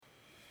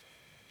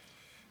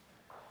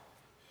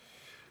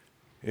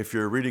If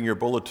you're reading your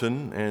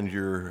bulletin and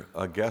you're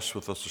a guest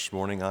with us this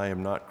morning, I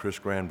am not Chris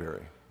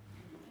Granberry.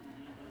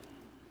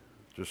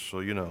 Just so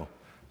you know.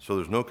 So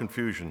there's no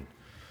confusion.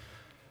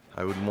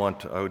 I wouldn't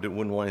want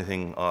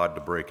anything odd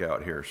to break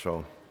out here.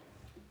 So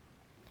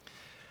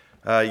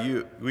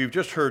we've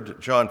just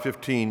heard John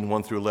 15,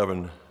 1 through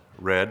 11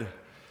 read.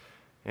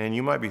 And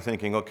you might be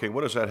thinking, okay, what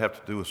does that have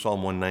to do with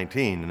Psalm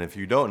 119? And if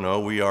you don't know,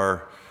 we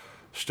are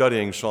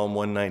studying Psalm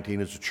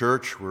 119 as a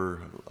church. We're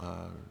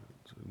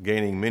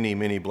gaining many,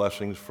 many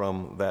blessings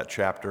from that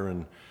chapter,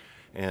 and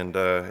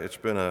it's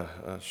been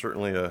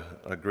certainly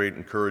a great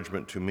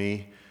encouragement to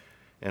me,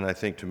 and I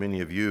think to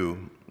many of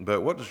you.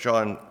 But what does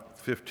John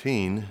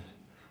 15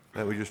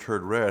 that we just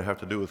heard read have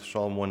to do with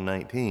Psalm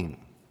 119?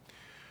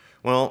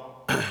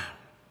 Well,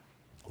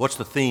 what's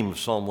the theme of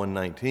Psalm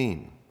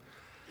 119?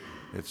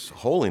 It's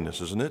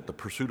holiness, isn't it? The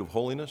pursuit of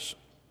holiness.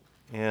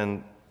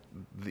 And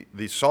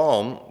the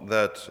psalm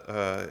that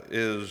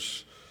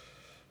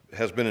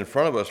has been in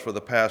front of us for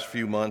the past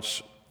few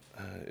months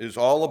is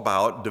all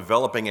about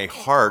developing a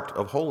heart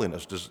of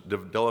holiness,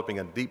 developing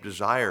a deep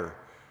desire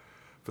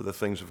for the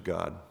things of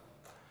God.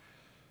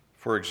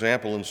 For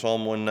example, in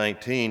Psalm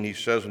 119, he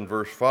says in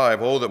verse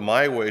 5, "Oh, that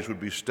my ways would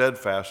be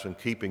steadfast in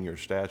keeping your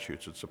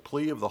statutes." It's a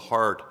plea of the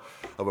heart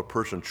of a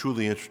person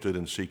truly interested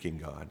in seeking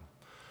God.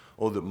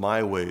 Oh, that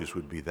my ways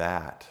would be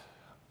that.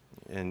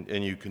 And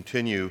you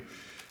continue,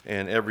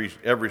 and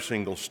every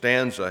single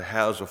stanza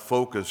has a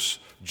focus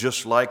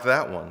just like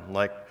that one,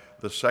 like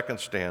the second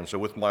stanza.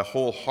 "With my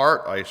whole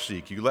heart I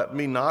seek you. Let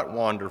me not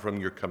wander from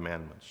your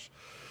commandments.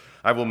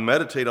 I will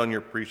meditate on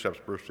your precepts,"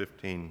 verse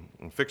 15,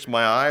 "and fix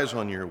my eyes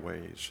on your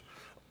ways."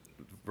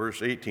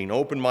 Verse 18,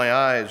 "Open my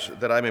eyes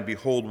that I may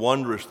behold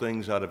wondrous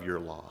things out of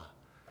your law."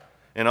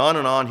 And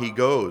on he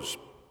goes.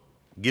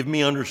 "Give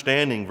me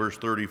understanding," verse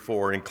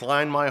 34,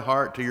 "incline my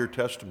heart to your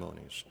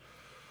testimonies."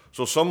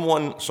 So Psalm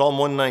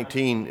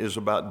 119 is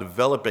about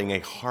developing a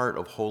heart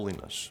of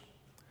holiness.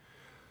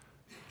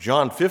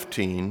 John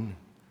 15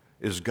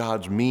 is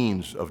God's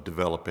means of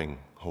developing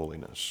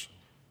holiness.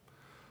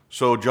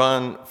 So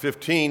John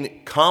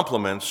 15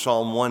 complements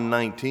Psalm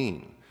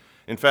 119.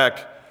 In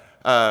fact,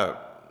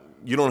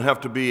 you don't have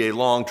to be a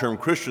long-term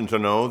Christian to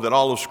know that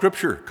all of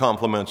Scripture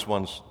complements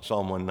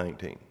Psalm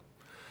 119.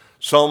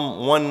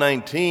 Psalm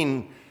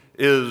 119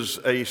 is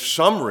a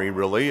summary,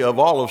 really, of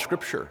all of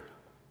Scripture.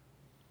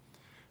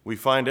 We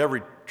find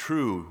every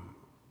true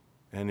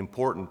and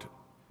important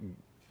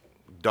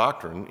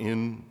doctrine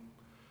in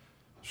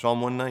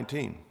Psalm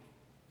 119.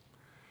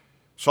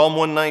 Psalm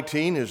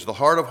 119 is the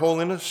heart of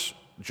holiness.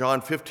 John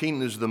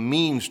 15 is the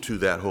means to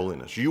that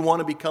holiness. You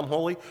want to become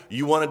holy?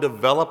 You want to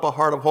develop a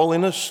heart of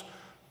holiness?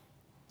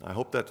 I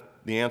hope that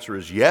the answer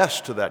is yes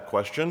to that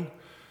question.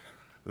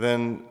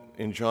 Then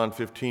in John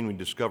 15 we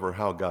discover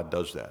how God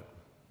does that.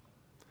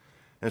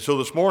 And so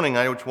this morning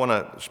I just want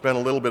to spend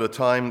a little bit of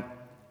time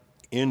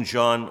in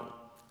John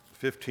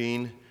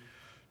 15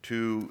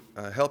 to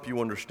help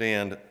you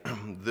understand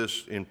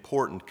this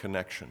important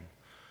connection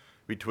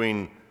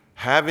between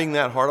having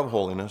that heart of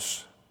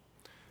holiness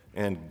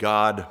and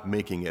God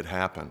making it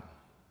happen.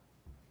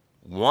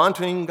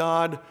 Wanting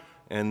God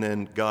and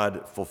then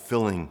God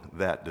fulfilling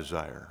that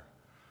desire.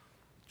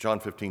 John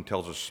 15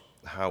 tells us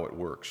how it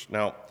works.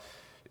 Now,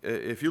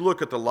 if you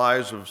look at the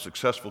lives of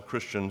successful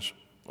Christians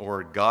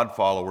or God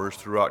followers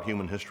throughout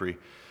human history,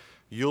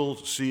 you'll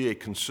see a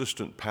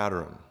consistent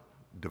pattern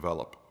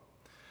develop.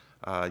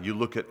 You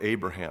look at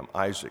Abraham,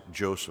 Isaac,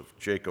 Joseph,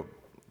 Jacob,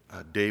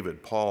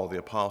 David, Paul, the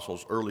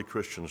apostles, early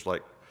Christians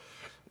like,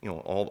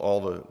 all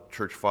the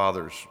church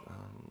fathers,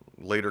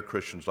 later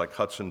Christians like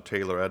Hudson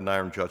Taylor,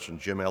 Adoniram Judson,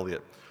 Jim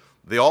Elliot.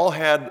 They all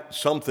had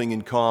something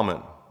in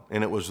common,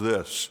 and it was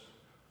this: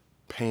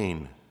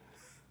 pain.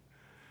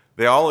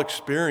 They all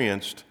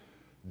experienced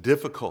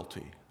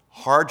difficulty,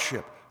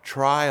 hardship,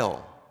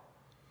 trial.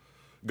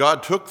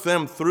 God took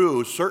them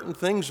through certain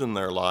things in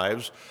their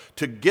lives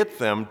to get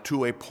them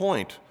to a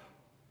point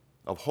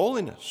of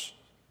holiness.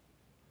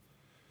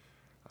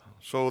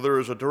 So there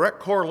is a direct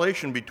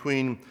correlation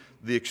between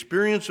the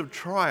experience of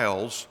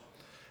trials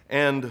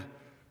and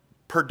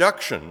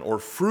production or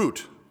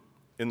fruit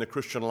in the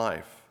Christian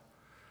life.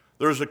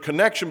 There's a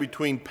connection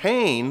between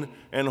pain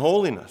and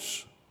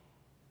holiness.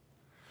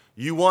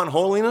 You want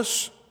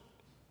holiness?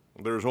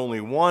 There's only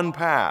one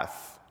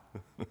path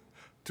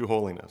to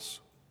holiness.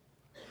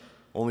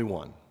 Only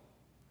one.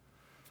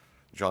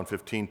 John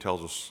 15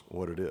 tells us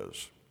what it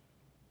is.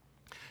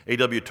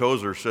 A.W.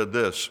 Tozer said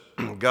this: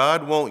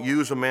 "God won't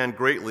use a man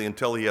greatly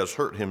until he has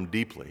hurt him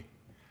deeply."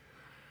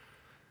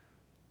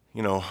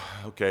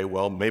 Okay,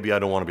 well, maybe I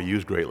don't want to be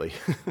used greatly.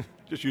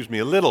 Just use me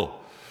a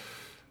little.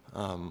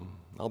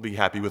 I'll be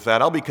happy with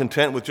that. I'll be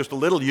content with just a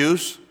little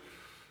use.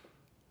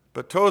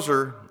 But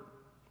Tozer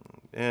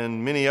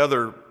and many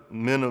other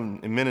men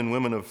and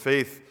women of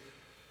faith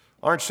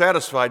aren't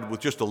satisfied with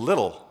just a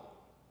little.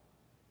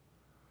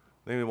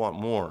 They want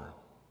more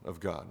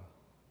of God,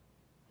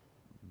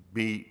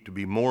 to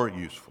be more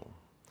useful.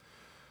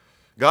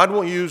 God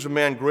won't use a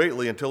man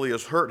greatly until he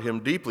has hurt him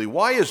deeply.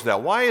 Why is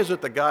that? Why is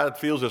it that God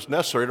feels it's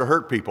necessary to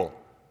hurt people?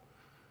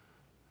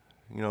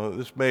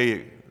 This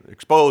may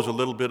expose a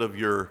little bit of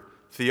your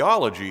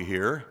theology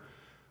here,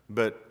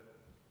 but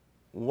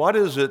why do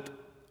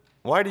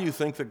you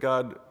think that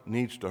God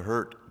needs to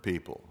hurt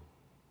people,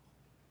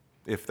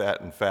 if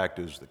that in fact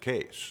is the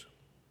case?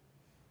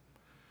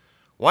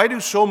 Why do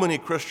so many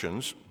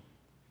Christians,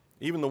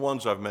 even the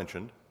ones I've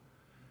mentioned,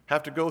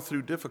 have to go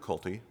through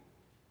difficulty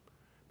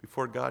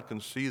before God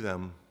can see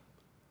them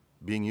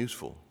being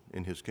useful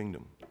in His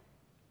kingdom?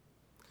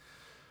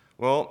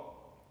 Well,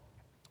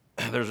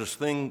 there's this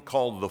thing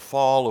called the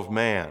fall of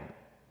man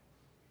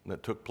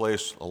that took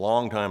place a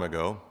long time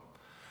ago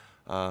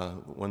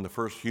when the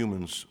first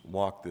humans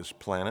walked this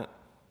planet.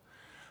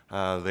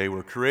 They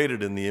were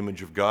created in the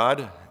image of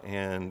God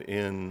and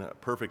in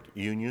perfect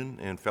union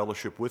and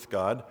fellowship with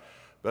God,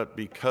 but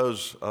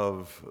because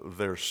of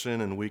their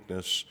sin and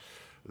weakness,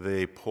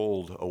 they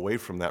pulled away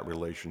from that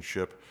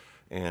relationship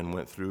and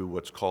went through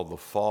what's called the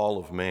fall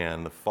of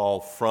man, the fall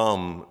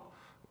from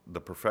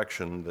the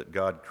perfection that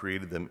God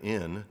created them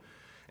in.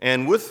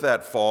 And with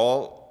that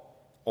fall,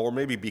 or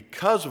maybe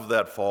because of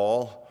that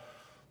fall,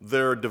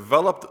 there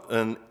developed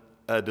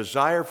a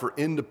desire for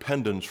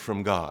independence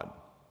from God.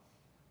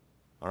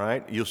 All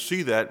right? You'll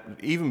see that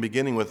even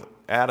beginning with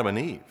Adam and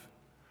Eve.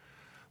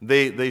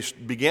 They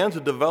began to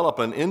develop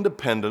an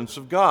independence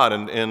of God,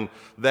 and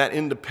that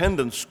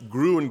independence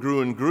grew and grew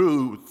and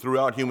grew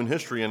throughout human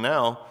history, and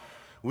now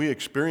we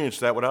experience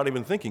that without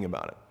even thinking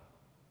about it.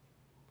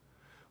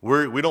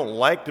 We don't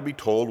like to be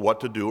told what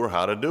to do or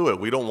how to do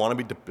it. We don't want to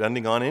be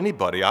depending on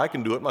anybody. I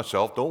can do it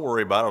myself. Don't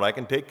worry about it. I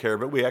can take care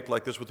of it. We act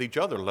like this with each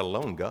other, let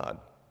alone God.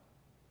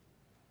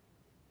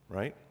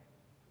 Right?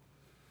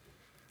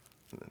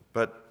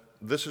 But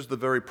this is the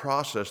very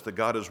process that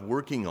God is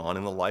working on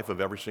in the life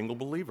of every single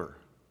believer.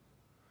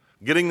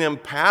 Getting them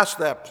past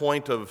that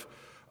point of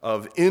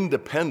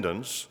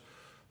independence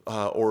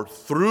or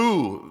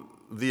through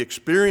the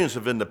experience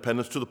of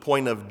independence to the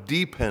point of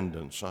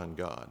dependence on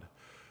God,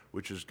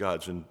 which is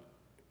God's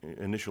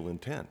initial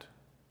intent.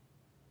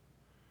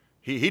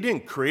 He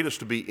didn't create us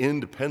to be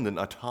independent,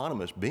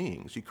 autonomous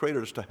beings. He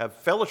created us to have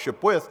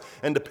fellowship with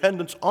and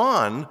dependence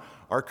on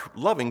our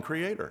loving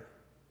Creator.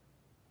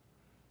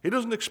 He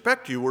doesn't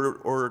expect you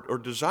or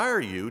desire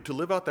you to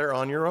live out there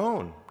on your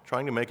own,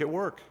 trying to make it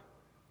work.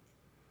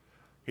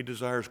 He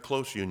desires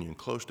close union,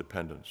 close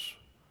dependence,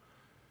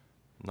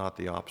 not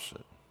the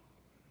opposite.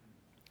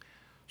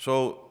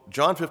 So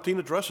John 15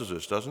 addresses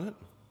this, doesn't it?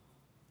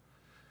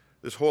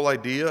 This whole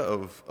idea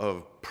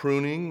of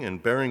pruning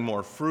and bearing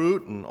more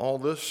fruit and all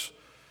this.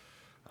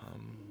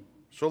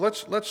 So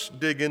let's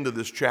dig into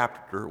this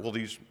chapter, well,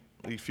 these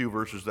few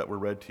verses that were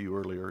read to you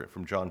earlier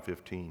from John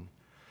 15.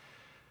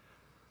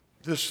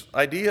 This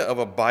idea of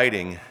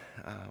abiding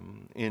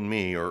in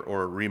me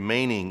or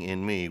remaining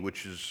in me,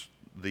 which is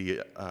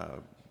the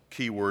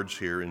key words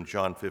here in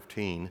John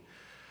 15,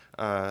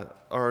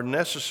 are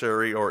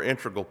necessary or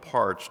integral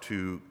parts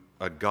to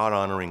a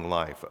God-honoring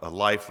life, a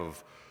life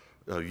of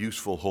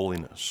useful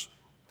holiness.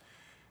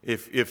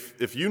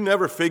 If you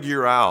never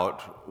figure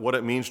out what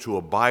it means to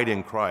abide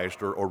in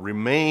Christ or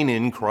remain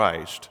in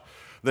Christ,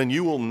 then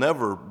you will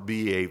never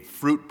be a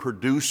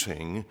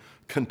fruit-producing,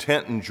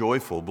 content and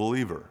joyful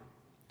believer.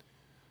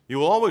 You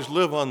will always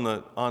live on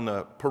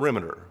the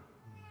perimeter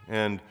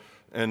and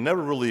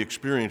never really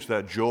experience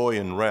that joy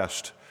and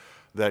rest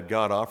that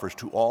God offers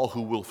to all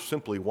who will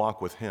simply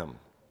walk with Him.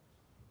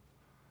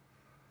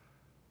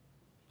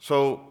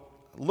 So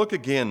look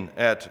again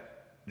at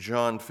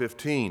John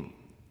 15,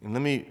 and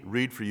let me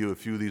read for you a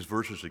few of these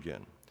verses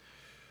again.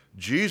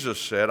 Jesus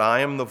said,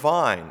 "I am the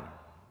vine,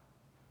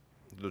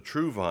 the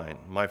true vine.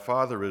 My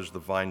Father is the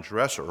vine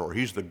dresser," or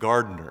He's the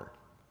gardener.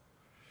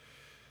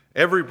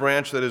 Every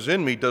branch that is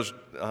in me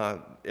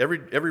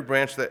every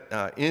branch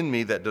that in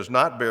me that does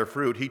not bear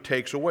fruit, He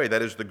takes away.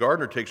 That is, the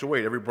gardener takes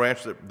away. Every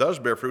branch that does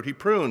bear fruit, He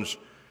prunes,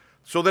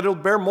 so that it'll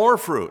bear more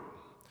fruit.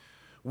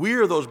 We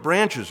are those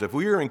branches. If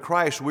we are in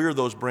Christ, we are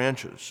those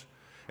branches.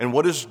 And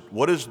what is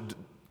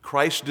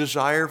Christ's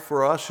desire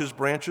for us, His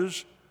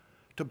branches?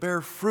 To bear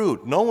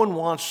fruit. No one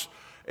wants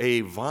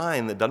a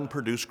vine that doesn't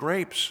produce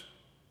grapes.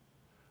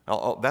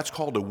 Now, that's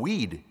called a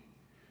weed.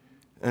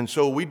 And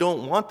so we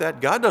don't want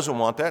that. God doesn't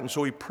want that, and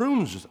so He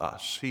prunes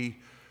us. He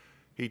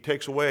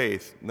takes away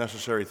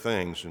necessary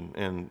things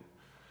and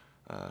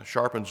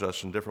sharpens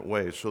us in different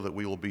ways so that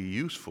we will be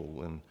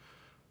useful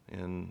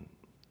and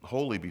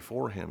holy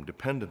before Him,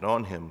 dependent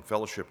on Him,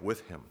 fellowship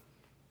with Him.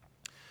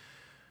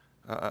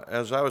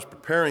 As I was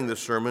preparing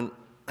this sermon,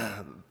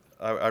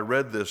 I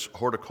read this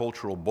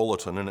horticultural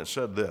bulletin, and it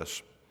said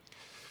this: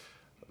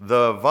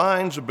 "The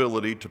vine's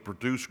ability to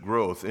produce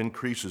growth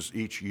increases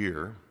each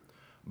year,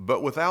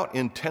 but without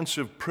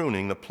intensive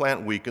pruning, the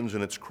plant weakens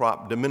and its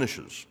crop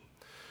diminishes.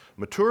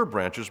 Mature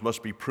branches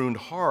must be pruned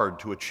hard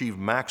to achieve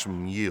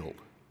maximum yield."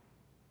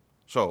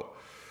 So,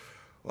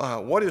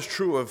 what is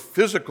true of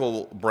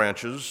physical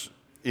branches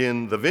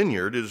in the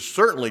vineyard is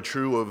certainly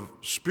true of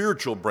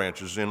spiritual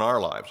branches in our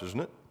lives,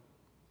 isn't it?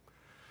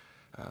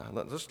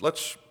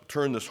 Let's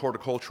turn this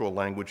horticultural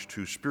language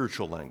to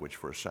spiritual language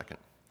for a second.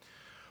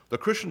 The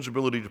Christian's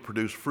ability to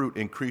produce fruit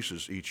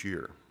increases each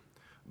year.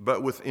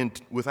 But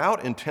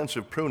without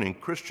intensive pruning,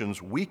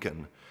 Christians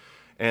weaken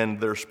and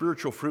their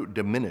spiritual fruit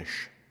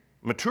diminish.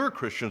 Mature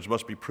Christians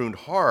must be pruned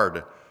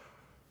hard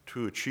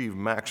to achieve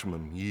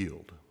maximum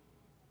yield.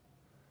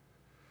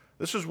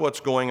 This is what's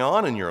going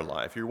on in your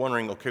life. You're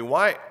wondering, okay,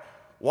 why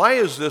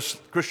is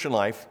this Christian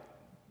life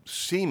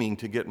seeming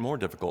to get more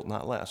difficult,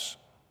 not less?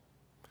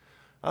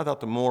 I thought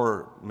the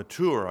more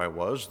mature I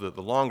was, the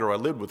longer I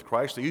lived with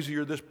Christ, the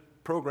easier this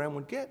program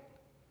would get.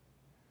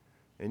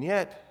 And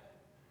yet,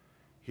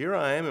 here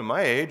I am in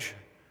my age,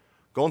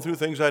 going through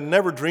things I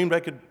never dreamed I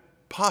could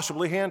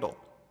possibly handle.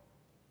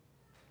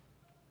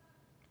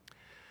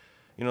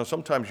 You know,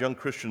 sometimes young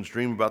Christians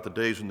dream about the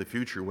days in the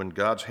future when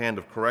God's hand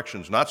of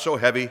correction is not so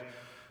heavy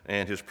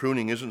and his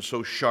pruning isn't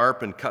so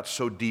sharp and cuts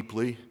so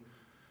deeply.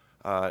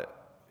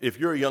 If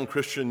you're a young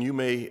Christian, you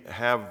may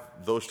have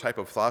those type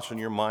of thoughts in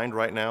your mind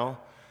right now.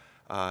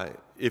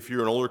 If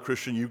you're an older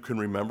Christian, you can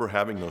remember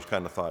having those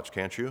kind of thoughts,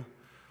 can't you?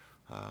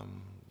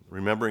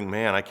 Remembering,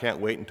 man, I can't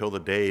wait until the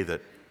day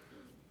that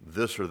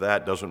this or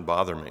that doesn't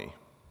bother me.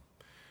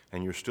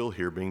 And you're still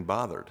here being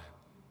bothered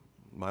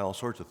by all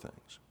sorts of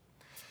things.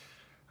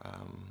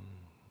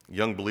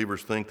 Young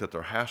believers think that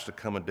there has to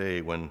come a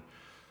day when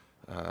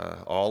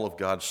all of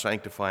God's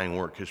sanctifying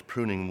work, his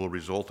pruning, will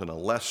result in a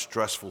less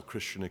stressful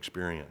Christian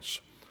experience,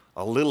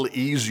 a little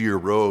easier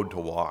road to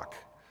walk,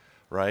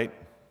 right?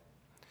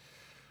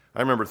 I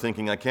remember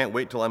thinking, I can't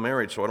wait till I'm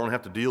married so I don't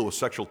have to deal with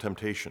sexual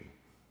temptation.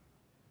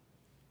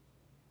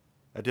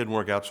 That didn't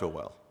work out so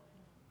well.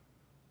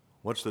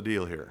 What's the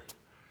deal here?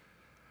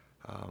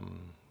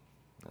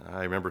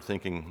 I remember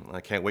thinking, I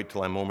can't wait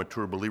till I'm more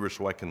mature believer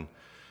so I can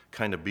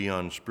kind of be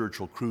on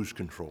spiritual cruise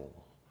control.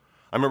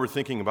 I remember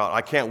thinking about,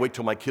 I can't wait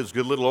till my kids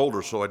get a little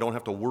older so I don't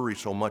have to worry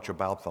so much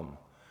about them.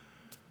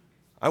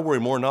 I worry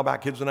more now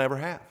about kids than I ever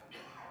have.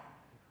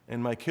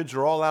 And my kids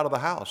are all out of the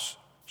house,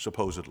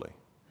 supposedly.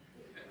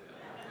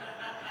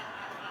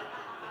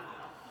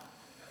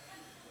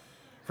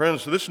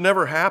 Friends, this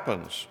never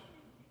happens.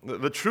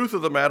 The truth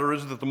of the matter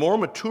is that the more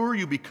mature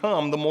you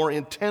become, the more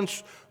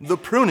intense the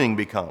pruning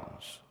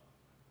becomes.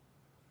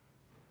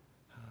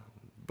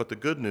 But the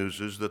good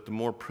news is that the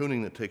more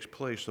pruning that takes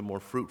place, the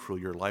more fruitful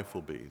your life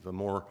will be. The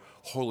more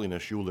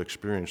holiness you will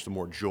experience, the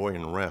more joy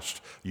and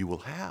rest you will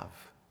have.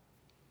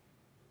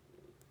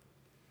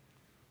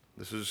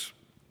 This is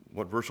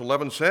what verse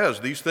 11 says.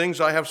 These things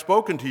I have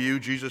spoken to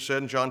you, Jesus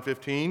said in John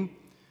 15,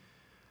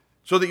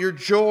 so that your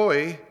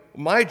joy,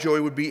 my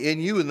joy, would be in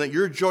you and that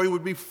your joy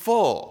would be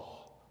full.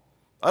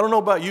 I don't know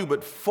about you,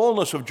 but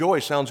fullness of joy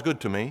sounds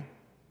good to me.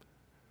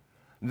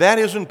 That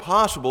isn't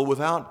possible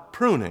without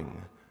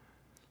pruning.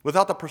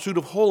 Without the pursuit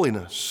of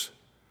holiness,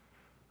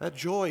 that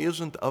joy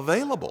isn't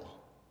available.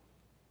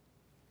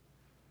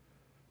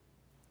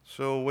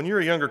 So when you're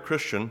a younger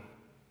Christian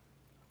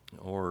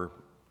or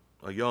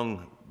a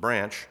young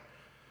branch,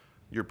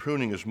 your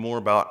pruning is more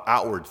about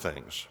outward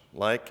things,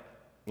 like,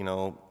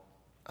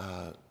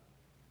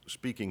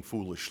 speaking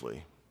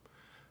foolishly,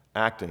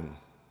 acting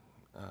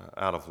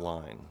out of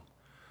line,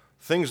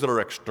 things that are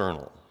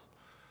external,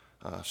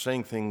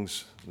 saying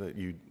things that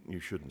you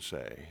shouldn't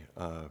say,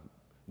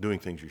 doing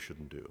things you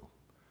shouldn't do.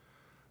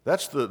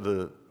 That's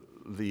the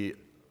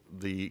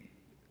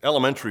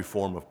elementary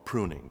form of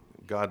pruning.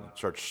 God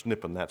starts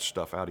snipping that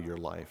stuff out of your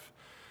life.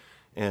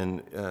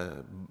 And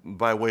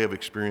by way of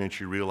experience,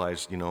 you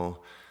realize,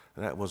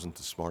 that wasn't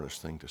the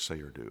smartest thing to say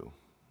or do.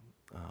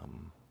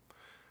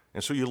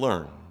 And so you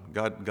learn.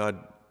 God,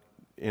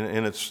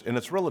 and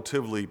it's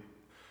relatively,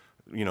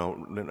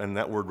 and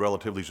that word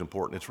relatively is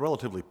important. It's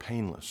relatively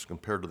painless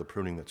compared to the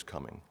pruning that's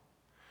coming.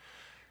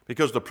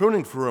 Because the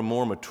pruning for a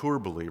more mature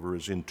believer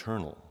is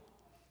internal.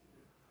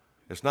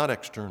 It's not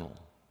external.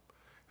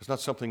 It's not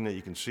something that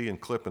you can see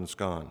and clip and it's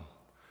gone.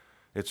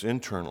 It's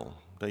internal,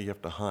 that you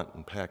have to hunt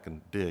and peck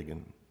and dig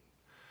and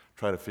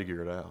try to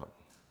figure it out.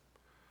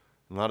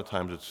 A lot of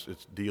times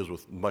it deals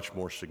with much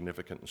more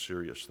significant and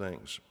serious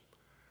things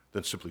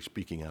than simply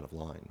speaking out of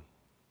line.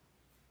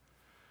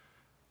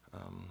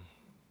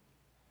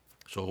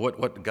 So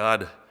what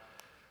God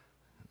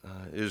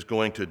is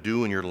going to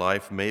do in your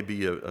life may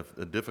be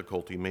a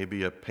difficulty, may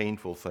be a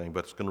painful thing,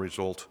 but it's going to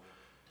result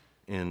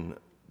in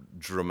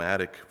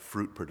dramatic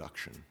fruit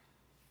production. Do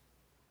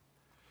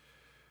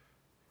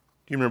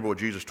you remember what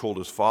Jesus told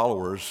his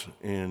followers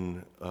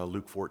in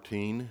Luke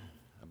 14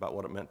 about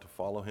what it meant to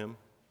follow him?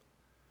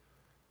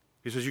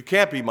 He says, you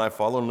can't be my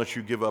follower unless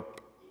you give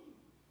up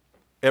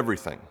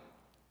everything,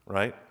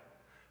 right?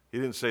 He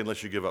didn't say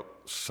unless you give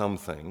up some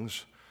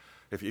things.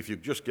 If you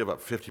just give up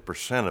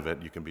 50% of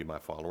it, you can be my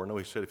follower. No,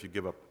 he said if you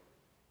give up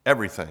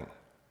everything.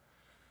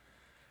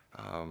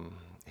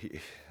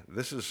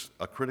 This is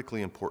a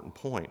critically important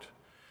point.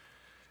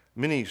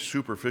 Many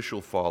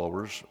superficial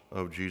followers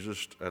of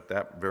Jesus at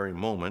that very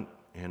moment,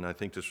 and I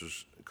think this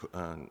was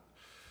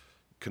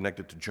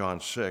connected to John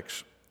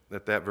 6,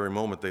 at that very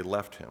moment they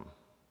left him.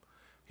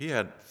 He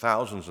had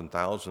thousands and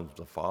thousands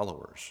of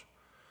followers.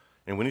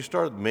 And when he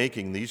started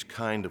making these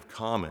kind of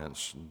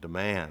comments and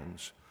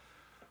demands,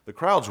 the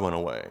crowds went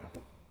away,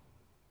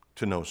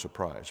 to no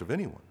surprise of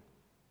anyone.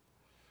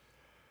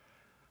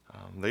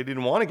 They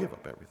didn't want to give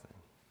up everything.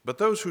 But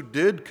those who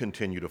did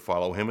continue to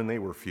follow him, and they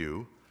were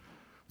few,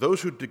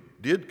 those who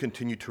did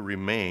continue to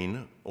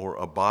remain or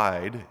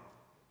abide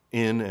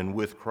in and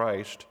with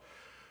Christ,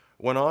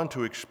 went on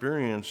to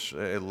experience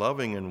a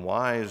loving and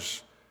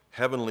wise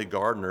heavenly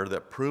gardener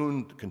that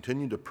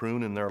continued to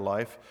prune in their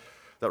life,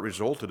 that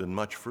resulted in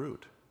much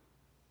fruit.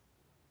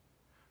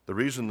 The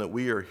reason that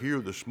we are here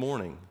this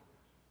morning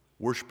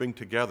worshiping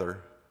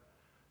together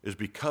is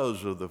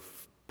because of the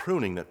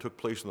pruning that took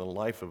place in the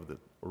life of the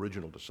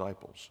original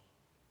disciples.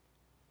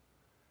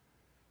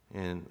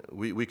 And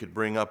we could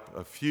bring up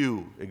a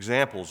few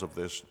examples of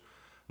this,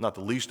 not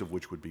the least of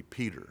which would be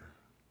Peter.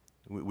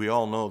 We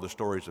all know the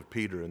stories of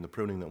Peter and the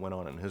pruning that went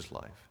on in his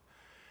life.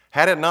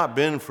 Had it not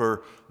been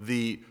for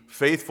the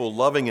faithful,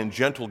 loving, and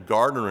gentle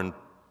gardener in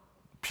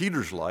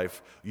Peter's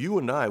life, you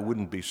and I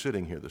wouldn't be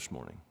sitting here this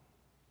morning.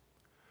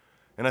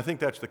 And I think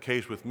that's the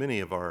case with many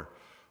of our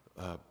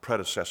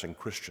predecessing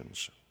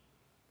Christians.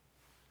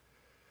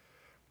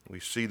 We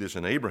see this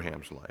in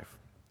Abraham's life,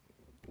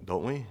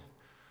 don't we?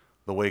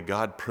 The way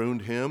God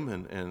pruned him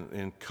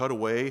and cut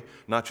away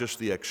not just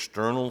the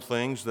external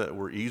things that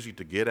were easy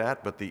to get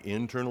at, but the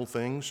internal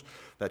things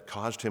that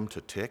caused him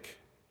to tick.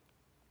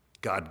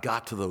 God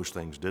got to those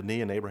things, didn't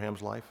he, in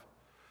Abraham's life?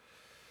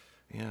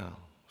 Yeah.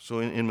 So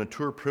in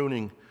mature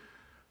pruning,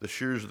 the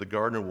shears of the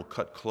gardener will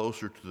cut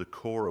closer to the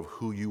core of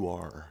who you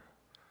are.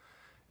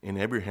 In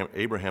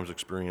Abraham's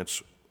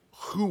experience,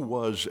 who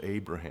was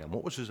Abraham?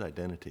 What was his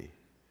identity?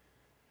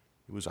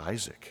 It was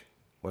Isaac,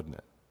 wasn't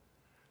it?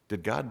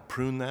 Did God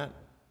prune that?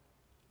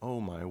 Oh,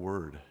 my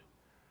word.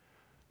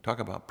 Talk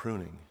about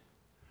pruning.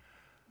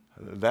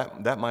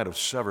 That might have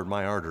severed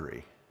my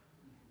artery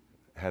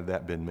had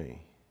that been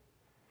me.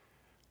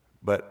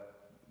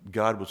 But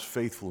God was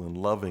faithful and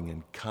loving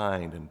and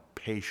kind and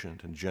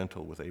patient and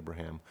gentle with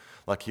Abraham,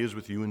 like he is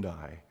with you and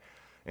I.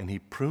 And he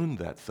pruned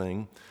that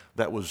thing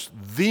that was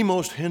the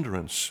most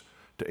hindrance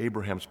to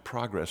Abraham's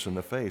progress in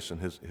the faith and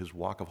his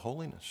walk of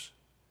holiness.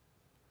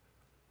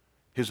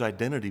 His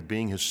identity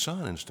being his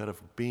son instead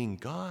of being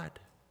God.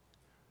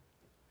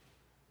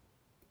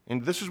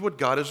 And this is what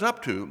God is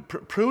up to.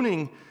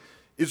 Pruning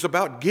is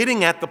about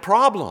getting at the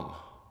problem,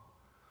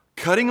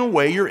 cutting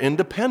away your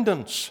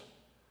independence,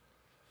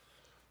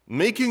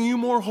 making you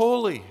more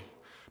holy,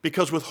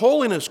 because with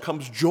holiness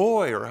comes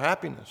joy or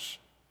happiness.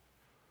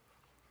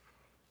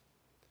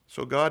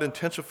 So God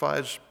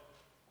intensifies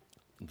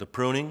the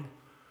pruning.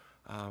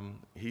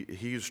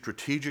 He is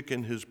strategic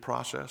in his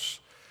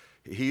process.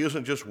 He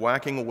isn't just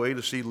whacking away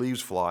to see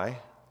leaves fly.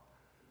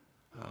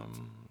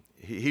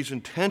 He's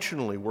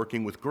intentionally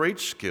working with great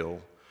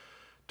skill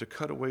to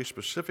cut away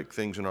specific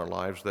things in our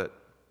lives that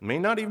may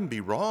not even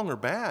be wrong or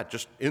bad,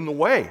 just in the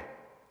way.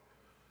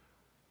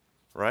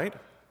 Right?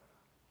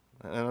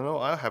 And I know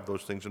I have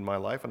those things in my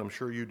life, and I'm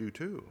sure you do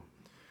too.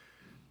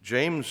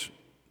 James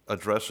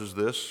addresses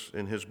this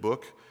in his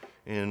book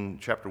in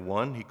chapter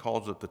 1. He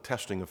calls it the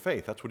testing of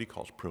faith. That's what he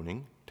calls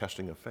pruning,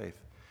 testing of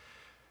faith.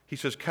 He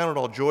says, "Count it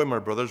all joy, my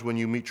brothers, when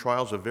you meet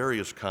trials of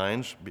various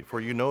kinds, for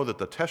you know that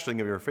the testing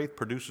of your faith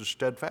produces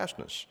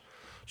steadfastness."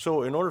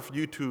 So in order for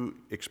you to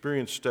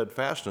experience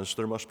steadfastness,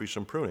 there must be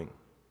some pruning.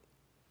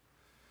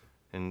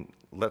 And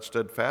let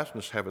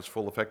steadfastness have its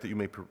full effect, that you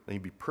may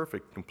be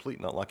perfect, complete,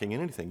 not lacking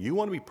in anything. You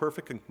want to be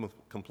perfect and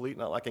complete,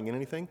 not lacking in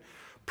anything?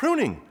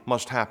 Pruning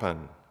must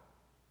happen,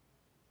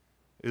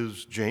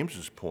 is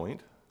James's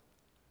point.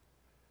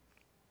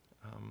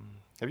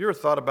 Have you ever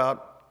thought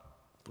about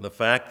the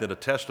fact that a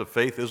test of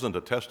faith isn't a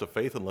test of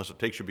faith unless it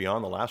takes you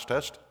beyond the last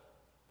test?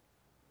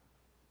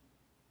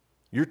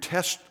 Your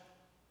tests,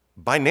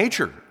 by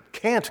nature,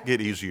 can't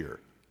get easier,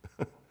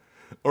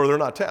 or they're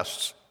not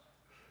tests.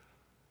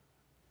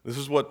 This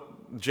is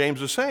what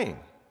James is saying.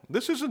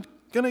 This isn't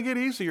going to get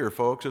easier,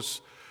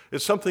 folks.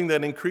 It's something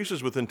that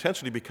increases with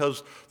intensity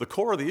because the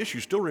core of the issue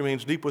still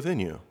remains deep within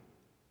you.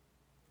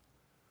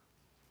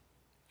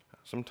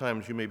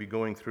 Sometimes you may be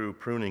going through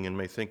pruning and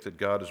may think that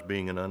God is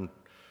being an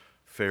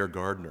unfair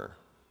gardener,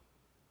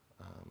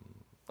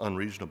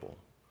 unreasonable.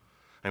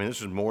 I mean,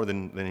 this is more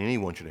than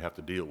anyone should have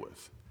to deal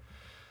with.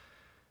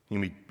 You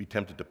may be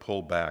tempted to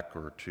pull back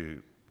or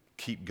to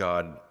keep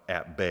God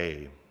at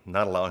bay,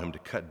 not allow him to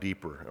cut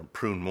deeper and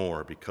prune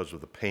more because of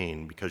the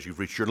pain, because you've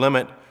reached your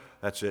limit.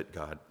 That's it,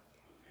 God.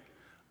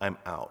 I'm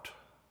out.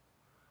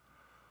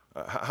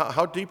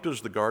 How deep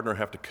does the gardener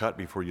have to cut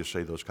before you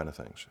say those kind of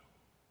things?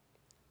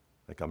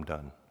 Like, I'm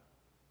done.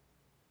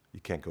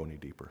 You can't go any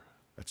deeper.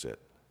 That's it.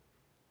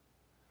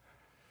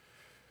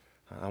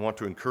 I want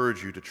to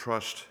encourage you to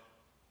trust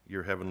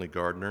your heavenly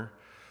gardener.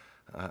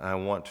 I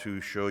want to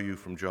show you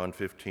from John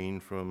 15,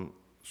 from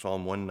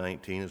Psalm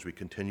 119, as we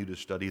continue to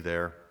study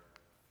there,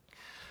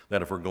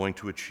 that if we're going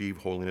to achieve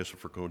holiness,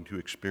 if we're going to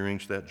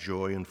experience that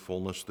joy and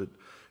fullness that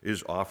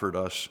is offered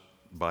us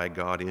by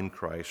God in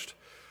Christ,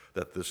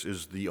 that this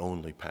is the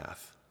only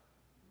path.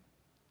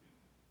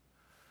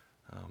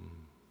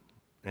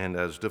 And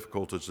as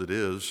difficult as it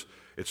is,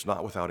 it's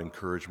not without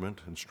encouragement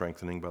and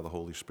strengthening by the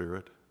Holy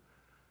Spirit.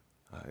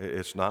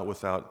 It's not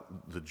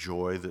without the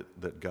joy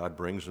that God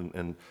brings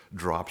and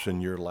drops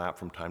in your lap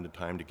from time to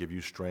time to give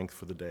you strength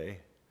for the day.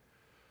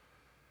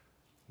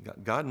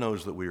 God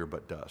knows that we are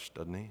but dust,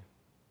 doesn't he?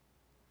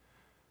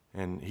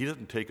 And he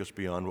doesn't take us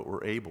beyond what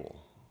we're able.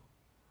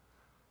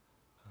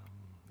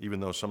 Even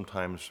though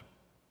sometimes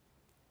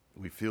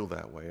we feel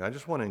that way. I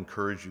just want to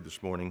encourage you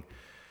this morning,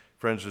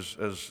 friends,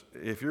 as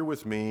if you're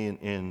with me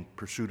in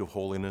pursuit of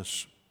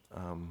holiness,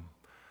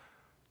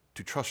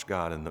 to trust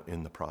God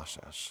in the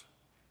process.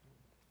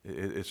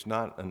 It's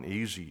not an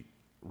easy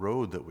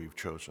road that we've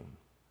chosen,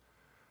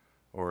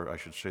 or I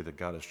should say that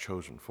God has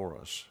chosen for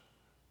us.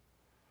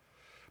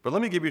 But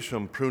let me give you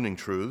some pruning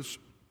truths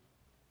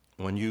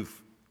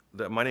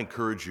that might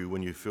encourage you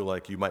when you feel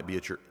like you might be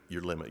at your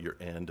limit, your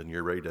end, and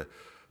you're ready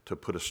to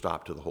put a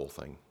stop to the whole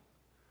thing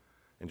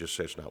and just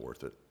say it's not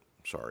worth it.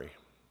 Sorry.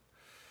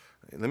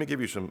 Let me give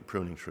you some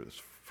pruning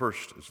truths.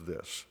 First is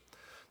this: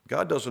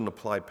 God doesn't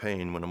apply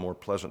pain when a more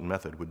pleasant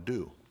method would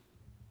do.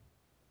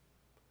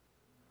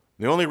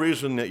 The only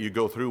reason that you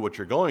go through what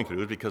you're going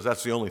through is because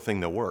that's the only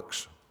thing that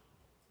works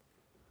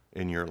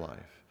in your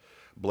life.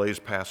 Blaise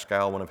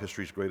Pascal, one of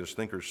history's greatest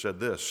thinkers, said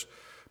this: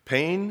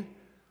 pain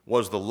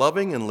was the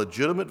loving and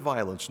legitimate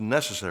violence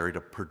necessary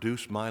to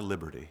produce my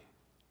liberty.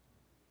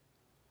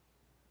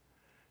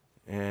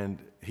 And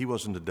he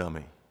wasn't a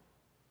dummy.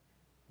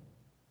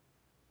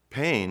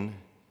 Pain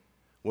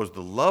was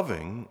the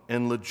loving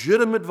and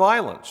legitimate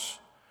violence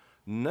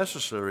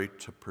necessary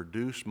to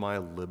produce my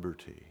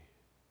liberty.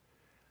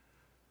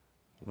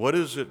 What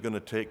is it going to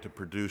take to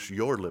produce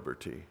your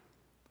liberty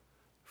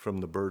from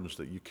the burdens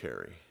that you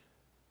carry?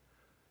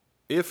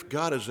 If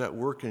God is at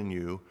work in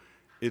you,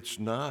 it's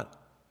not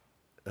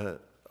a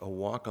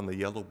walk on the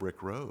yellow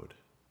brick road.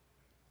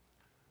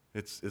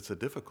 It's a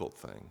difficult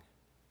thing.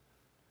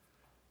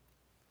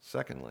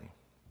 Secondly,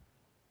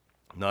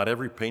 not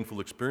every painful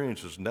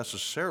experience is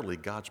necessarily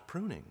God's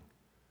pruning.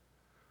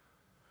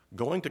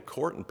 Going to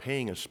court and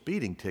paying a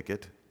speeding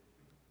ticket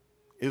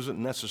isn't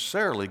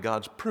necessarily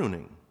God's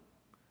pruning.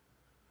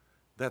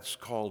 That's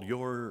called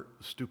your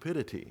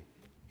stupidity,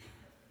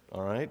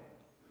 all right?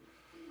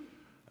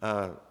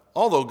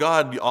 Although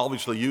God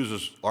obviously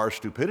uses our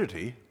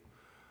stupidity.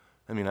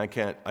 I mean, I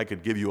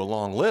could give you a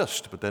long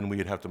list, but then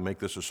we'd have to make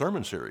this a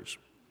sermon series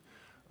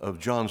of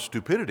John's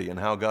stupidity and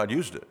how God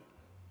used it.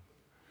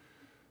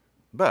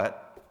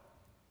 But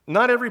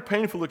not every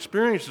painful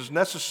experience is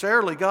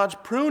necessarily God's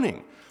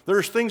pruning.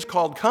 There's things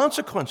called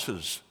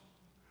consequences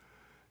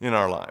in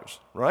our lives,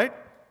 right?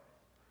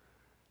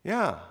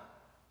 Yeah.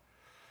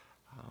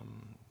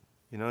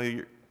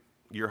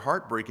 You're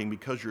heartbreaking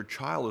because your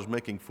child is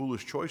making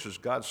foolish choices.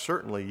 God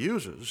certainly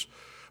uses,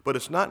 but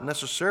it's not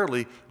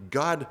necessarily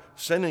God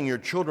sending your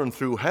children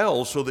through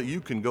hell so that you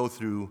can go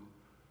through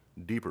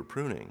deeper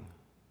pruning.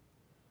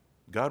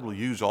 God will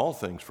use all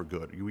things for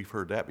good. We've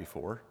heard that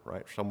before,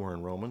 right? Somewhere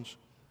in Romans.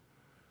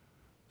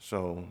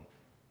 So,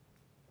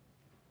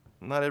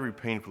 not every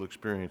painful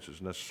experience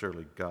is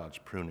necessarily God's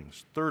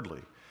prunings.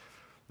 Thirdly,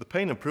 the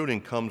pain of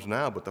pruning comes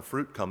now, but the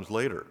fruit comes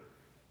later.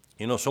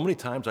 So many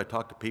times I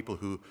talk to people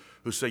who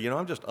say,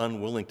 I'm just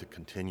unwilling to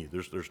continue.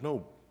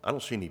 I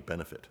don't see any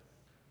benefit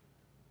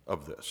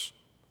of this,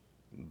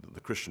 the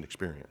Christian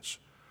experience.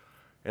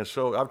 And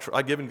so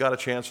I've given God a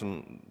chance,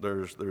 and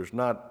there's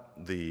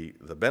not the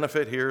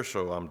benefit here,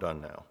 so I'm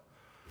done now.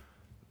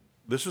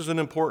 This is an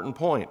important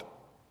point.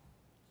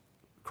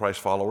 Christ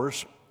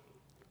followers,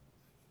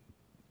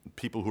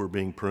 people who are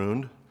being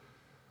pruned,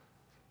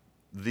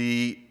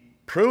 the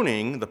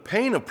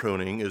pain of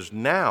pruning is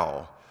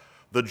now.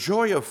 The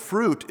joy of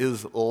fruit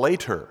is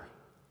later.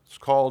 It's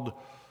called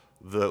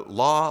the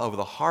law of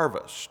the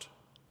harvest,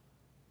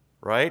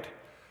 right?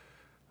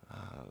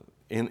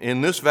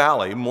 In this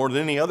valley, more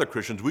than any other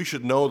Christians, we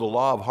should know the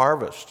law of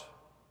harvest.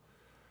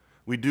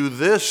 We do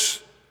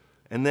this,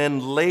 and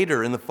then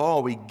later in the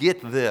fall, we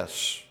get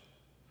this.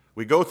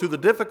 We go through the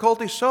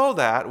difficulty so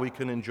that we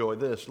can enjoy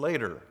this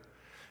later.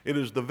 It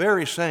is the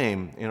very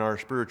same in our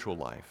spiritual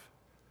life.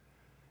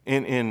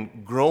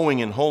 In growing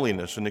in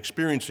holiness and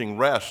experiencing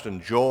rest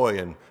and joy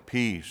and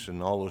peace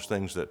and all those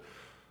things that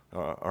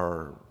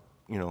are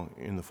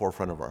in the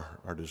forefront of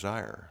our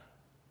desire.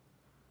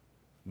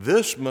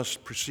 This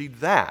must precede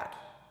that.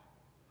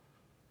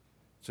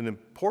 It's an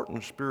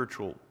important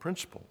spiritual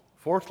principle.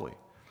 Fourthly,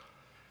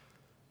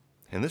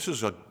 and this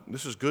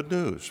is good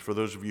news for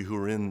those of you who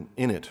are in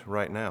it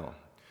right now.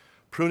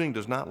 Pruning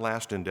does not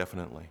last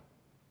indefinitely.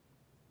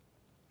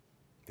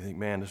 You think,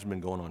 man, this has been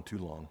going on too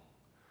long.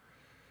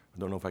 I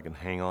don't know if I can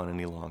hang on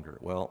any longer.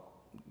 Well,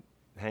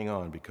 hang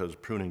on, because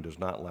pruning does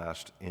not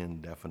last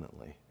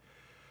indefinitely.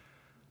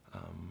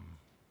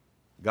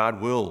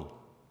 God will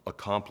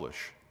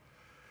accomplish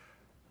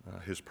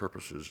his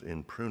purposes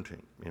in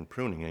pruning.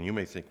 And you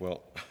may think,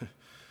 well,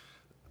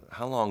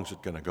 how long is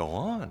it going to go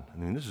on? I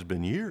mean, this has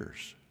been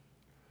years.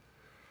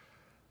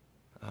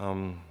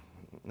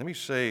 Let me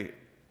say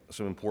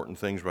some important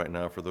things right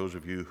now for those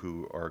of you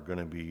who are going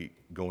to be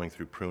going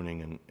through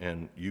pruning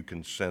and you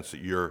can sense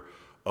that you're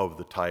of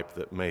the type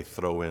that may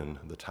throw in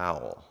the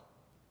towel.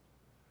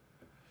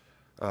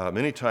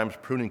 Many times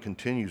pruning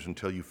continues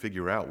until you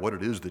figure out what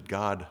it is that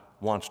God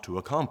wants to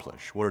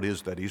accomplish, what it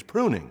is that he's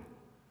pruning.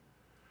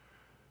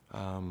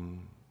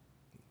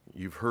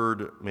 You've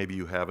heard, maybe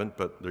you haven't,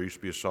 but there used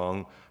to be a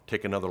song,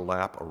 "Take another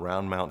lap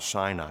around Mount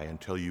Sinai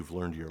until you've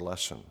learned your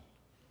lesson."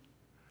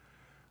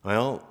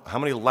 Well, how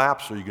many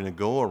laps are you going to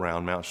go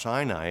around Mount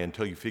Sinai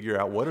until you figure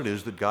out what it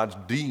is that God's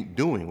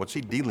doing? What's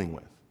he dealing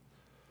with?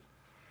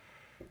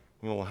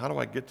 Well, how do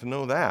I get to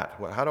know that?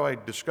 How do I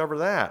discover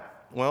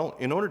that? Well,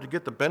 in order to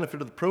get the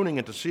benefit of the pruning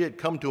and to see it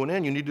come to an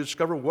end, you need to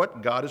discover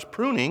what God is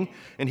pruning,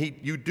 and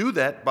you do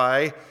that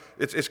by,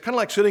 it's kind of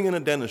like sitting in a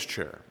dentist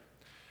chair.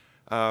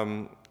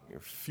 A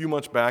few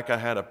months back, I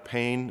had a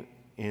pain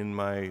in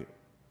my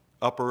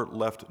upper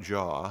left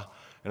jaw,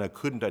 and I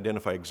couldn't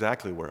identify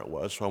exactly where it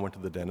was, so I went to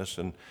the dentist,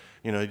 and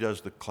he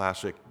does the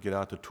classic, get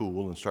out the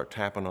tool and start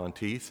tapping on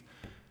teeth.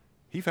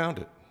 He found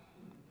it.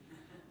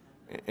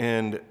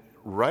 And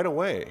right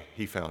away,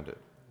 he found it.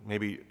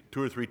 Maybe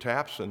 2 or 3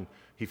 taps, and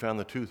he found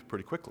the tooth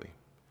pretty quickly.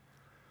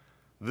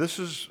 This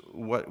is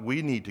what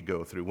we need to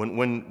go through.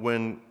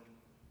 When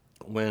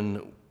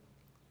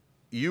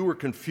you are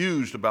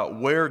confused about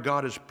where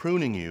God is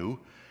pruning you,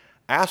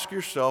 ask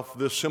yourself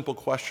this simple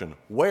question: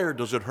 where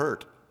does it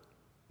hurt?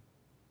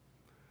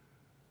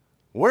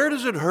 Where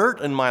does it hurt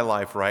in my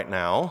life right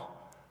now?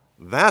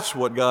 That's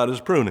what God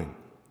is pruning.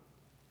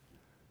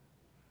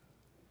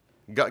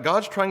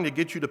 God's trying to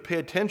get you to pay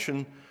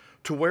attention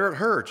to where it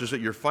hurts. Is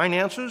it your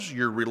finances,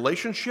 your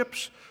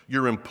relationships,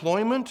 your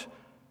employment?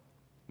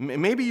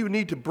 Maybe you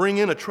need to bring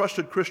in a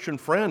trusted Christian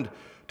friend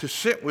to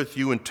sit with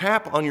you and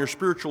tap on your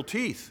spiritual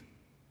teeth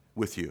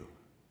with you.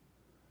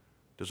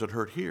 Does it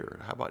hurt here?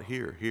 How about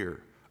here?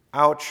 Here.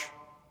 Ouch.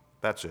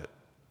 That's it.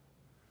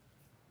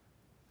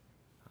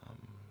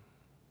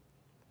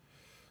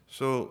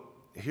 So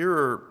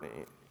here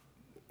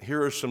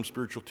are some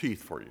spiritual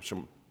teeth for you,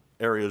 some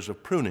areas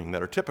of pruning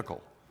that are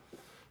typical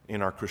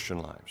in our Christian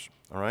lives.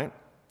 All right?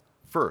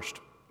 First,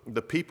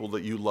 the people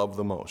that you love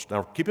the most.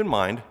 Now, keep in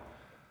mind,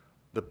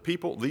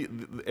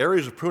 the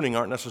areas of pruning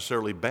aren't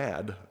necessarily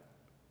bad.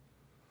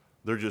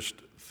 They're just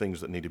things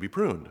that need to be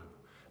pruned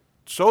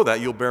so that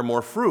you'll bear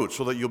more fruit,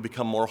 so that you'll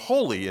become more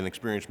holy and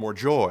experience more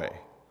joy.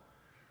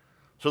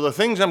 So the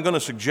things I'm going to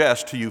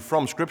suggest to you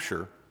from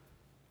Scripture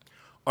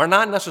are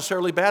not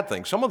necessarily bad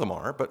things. Some of them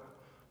are, but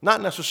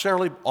not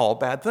necessarily all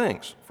bad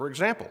things. For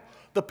example,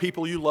 the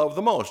people you love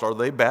the most. Are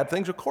they bad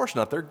things? Of course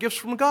not. They're gifts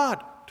from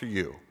God to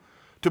you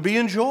to be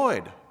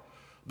enjoyed.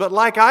 But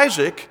like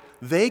Isaac,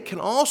 they can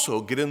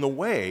also get in the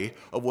way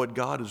of what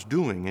God is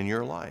doing in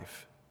your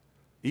life,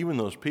 even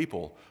those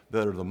people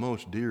that are the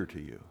most dear to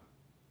you.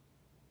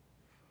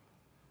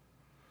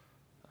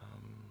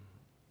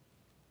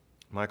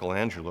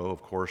 Michelangelo,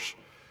 of course,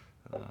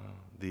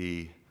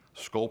 the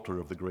sculptor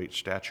of the great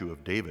statue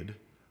of David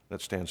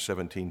that stands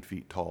 17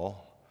 feet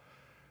tall,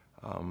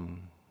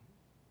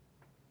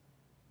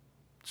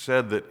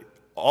 said that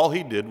all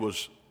he did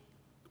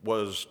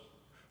was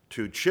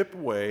to chip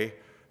away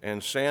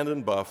and sand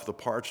and buff the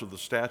parts of the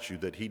statue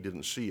that he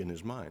didn't see in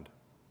his mind.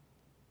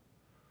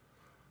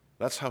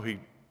 That's how he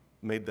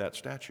made that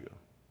statue.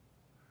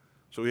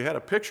 So he had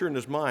a picture in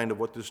his mind of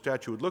what this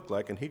statue would look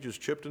like, and he just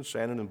chipped and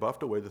sanded and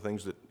buffed away the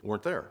things that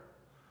weren't there.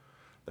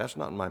 That's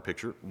not in my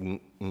picture.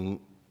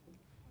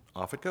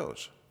 Off it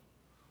goes.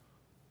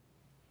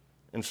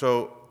 And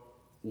so,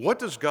 what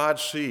does God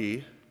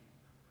see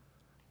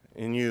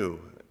in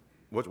you?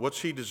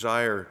 What's he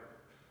desire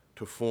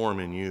to form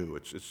in you?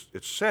 It's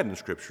said in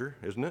Scripture,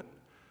 isn't it?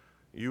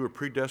 You are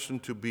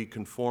predestined to be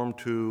conformed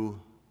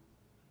to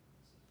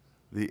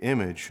the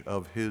image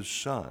of his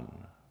Son,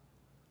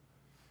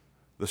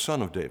 the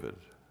Son of David.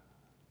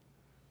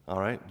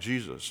 All right?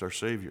 Jesus, our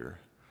Savior.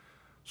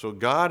 So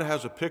God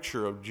has a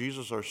picture of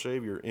Jesus, our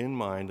Savior, in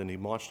mind, and he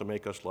wants to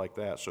make us like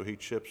that. So he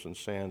chips and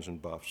sands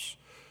and buffs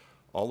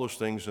all those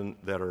things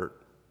that are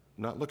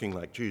not looking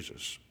like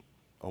Jesus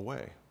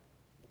away.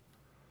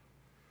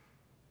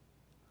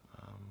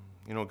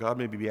 God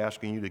may be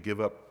asking you to give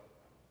up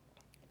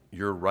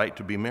your right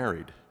to be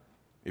married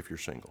if you're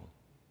single.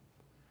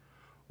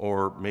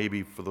 Or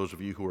maybe for those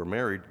of you who are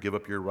married, give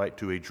up your right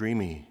to a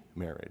dreamy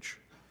marriage.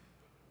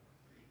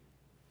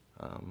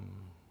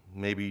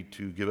 Maybe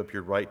to give up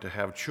your right to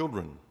have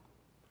children,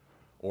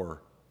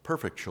 or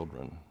perfect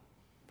children,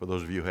 for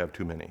those of you who have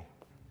too many.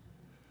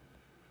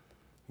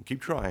 And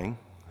keep trying.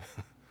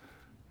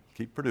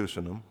 Keep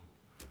producing them.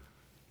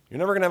 You're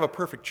never going to have a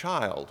perfect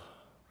child.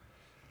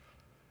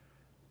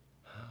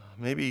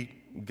 Maybe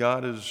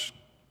God is,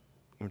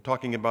 we're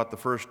talking about the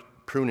first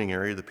pruning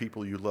area, the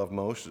people you love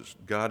most, is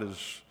God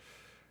is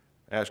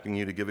asking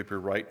you to give up your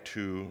right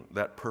to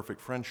that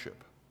perfect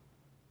friendship,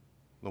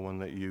 the one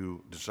that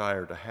you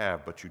desire to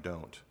have, but you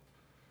don't.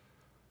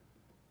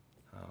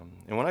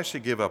 And when I say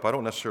give up, I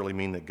don't necessarily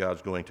mean that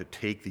God's going to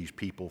take these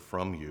people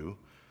from you,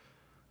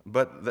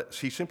 but that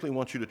he simply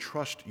wants you to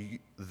trust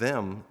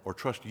them or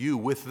trust you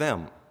with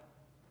them.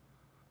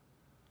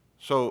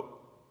 So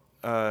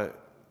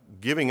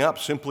giving up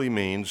simply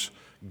means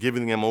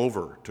giving them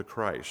over to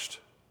Christ.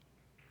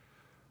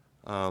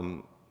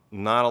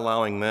 not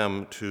allowing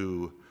them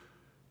to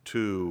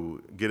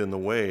get in the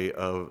way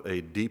of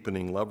a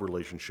deepening love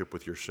relationship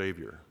with your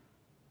Savior,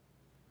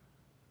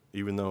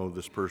 even though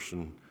this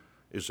person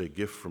is a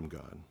gift from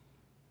God.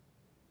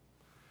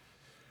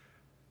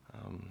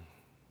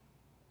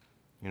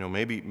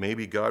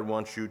 Maybe God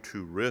wants you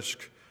to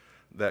risk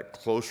that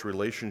close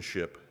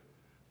relationship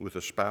with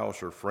a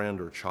spouse or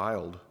friend or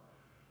child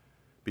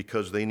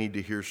because they need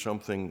to hear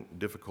something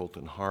difficult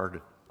and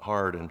hard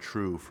and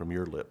true from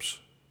your lips.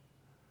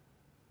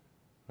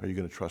 Are you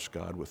going to trust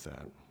God with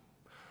that?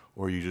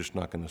 Or are you just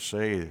not going to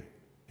say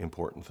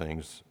important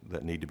things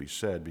that need to be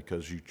said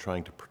because you're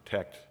trying to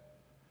protect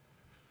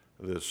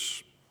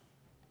this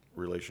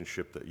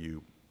relationship that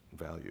you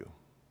value?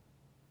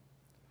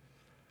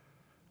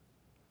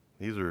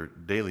 These are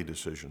daily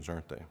decisions,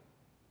 aren't they?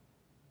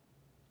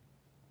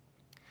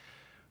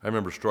 I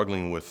remember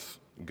struggling with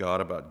God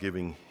about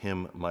giving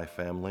Him my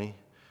family,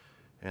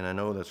 and I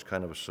know that's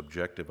kind of a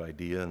subjective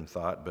idea and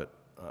thought, but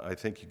I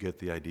think you get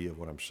the idea of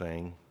what I'm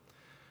saying.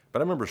 But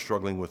I remember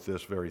struggling with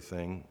this very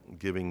thing,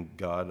 giving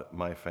God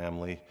my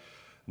family,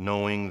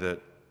 knowing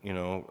that,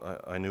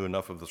 I knew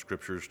enough of the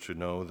Scriptures to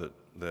know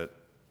that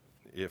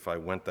if I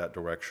went that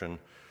direction,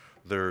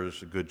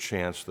 there's a good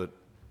chance that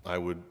I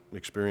would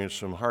experience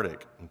some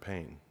heartache and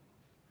pain.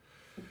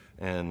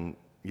 And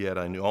yet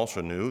I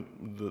also knew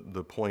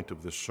the point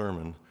of this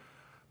sermon,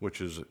 which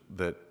is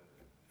that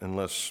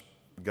unless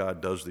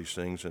God does these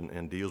things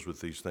and deals with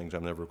these things,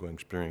 I'm never going to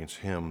experience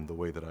Him the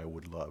way that I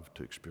would love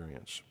to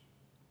experience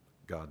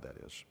God, that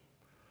is.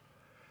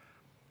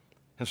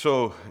 And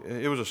so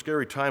it was a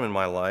scary time in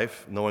my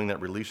life, knowing that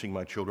releasing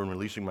my children,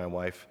 releasing my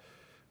wife,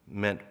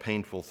 meant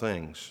painful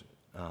things.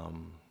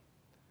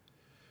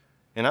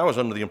 And I was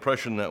under the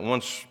impression that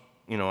once,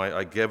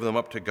 I gave them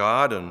up to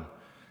God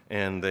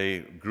and they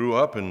grew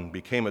up and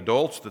became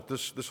adults, that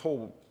this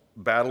whole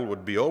battle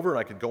would be over and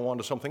I could go on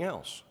to something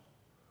else.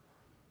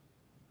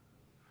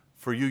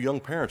 For you young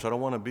parents, I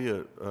don't want to be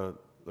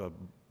a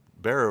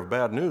bearer of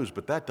bad news,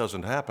 but that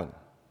doesn't happen.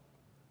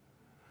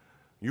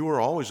 You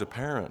are always a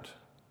parent.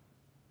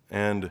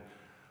 And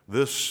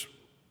this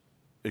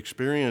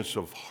experience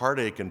of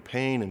heartache and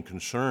pain and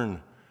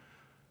concern,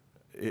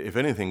 if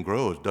anything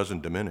grows,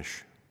 doesn't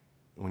diminish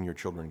when your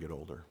children get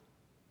older.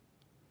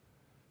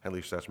 At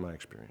least that's my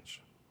experience.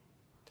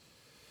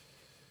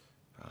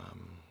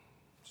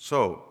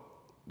 So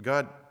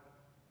God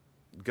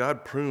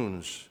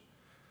prunes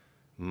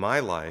my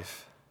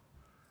life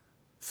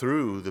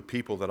through the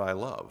people that I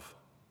love.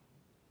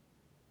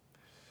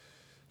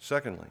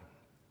 Secondly,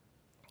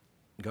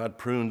 God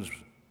prunes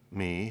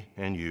me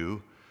and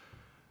you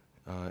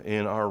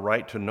in our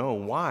right to know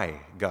why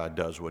God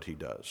does what He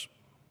does.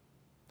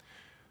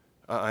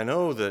 I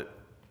know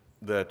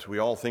that we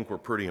all think we're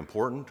pretty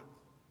important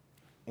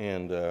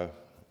and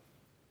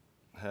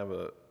have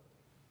an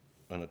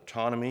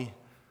autonomy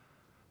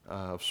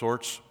of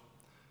sorts,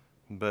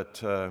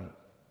 but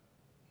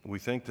we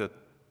think that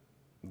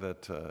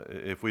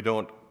if we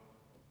don't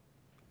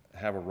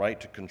have a right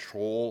to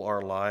control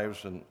our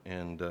lives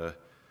and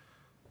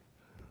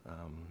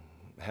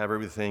have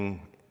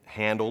everything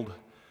handled,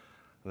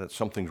 that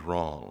something's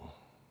wrong,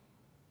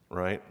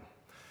 right?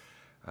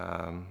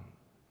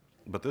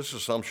 But this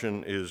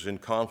assumption is in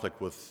conflict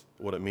with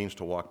what it means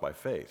to walk by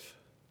faith.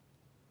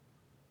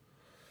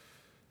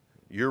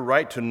 Your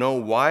right to know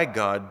why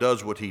God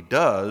does what He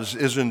does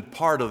isn't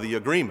part of the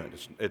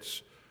agreement.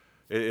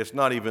 It's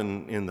not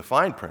even in the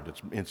fine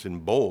print. It's in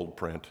bold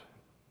print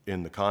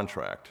in the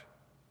contract.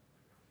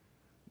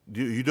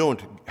 You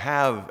don't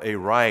have a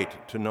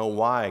right to know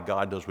why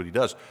God does what He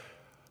does.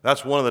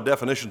 That's one of the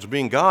definitions of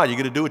being God. You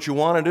get to do what you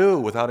want to do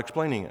without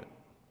explaining it.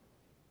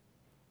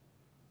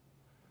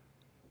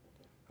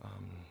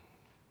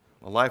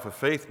 A life of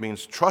faith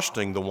means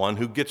trusting the one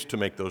who gets to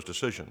make those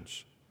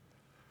decisions.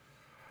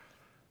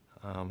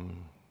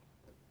 I'm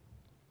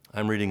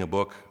reading a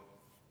book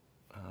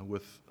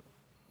with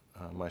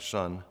my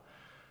son,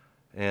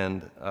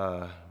 and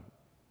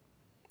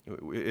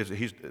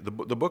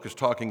the book is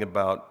talking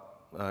about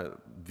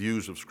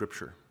views of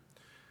Scripture.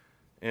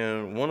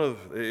 And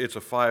it's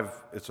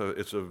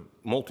a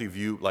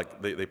multi-view,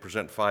 like they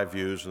present 5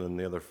 views, and then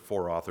the other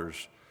 4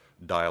 authors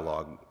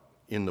dialogue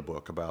in the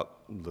book about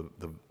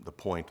the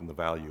point and the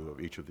value of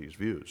each of these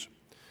views.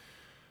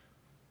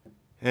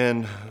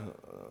 And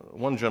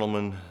one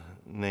gentleman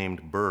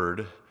named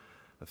Bird,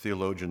 a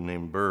theologian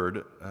named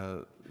Bird,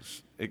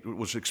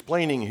 was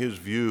explaining his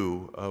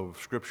view of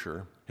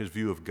Scripture, his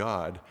view of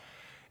God,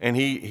 and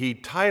he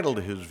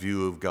titled his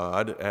view of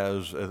God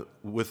as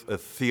with a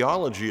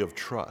theology of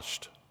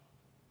trust.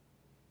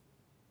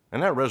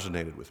 And that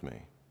resonated with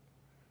me.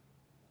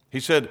 He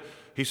said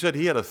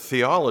he had a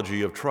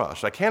theology of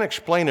trust. I can't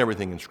explain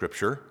everything in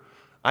Scripture.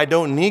 I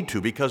don't need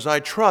to because I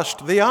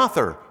trust the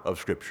author of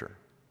Scripture.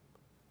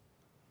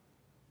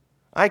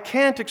 I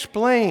can't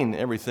explain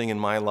everything in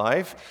my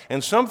life,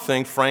 and some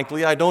things,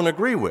 frankly, I don't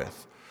agree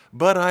with.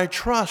 But I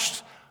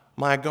trust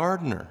my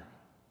gardener,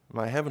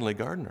 my heavenly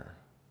gardener.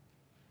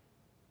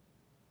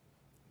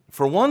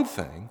 For one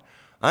thing,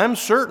 I'm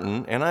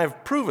certain, and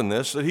I've proven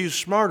this, that he's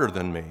smarter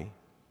than me.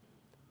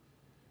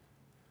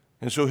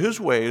 And so his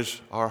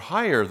ways are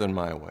higher than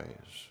my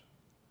ways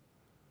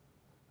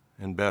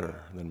and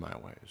better than my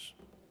ways.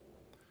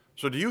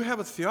 So do you have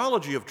a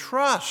theology of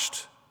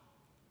trust?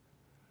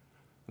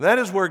 That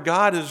is what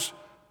God is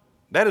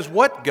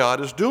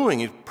doing.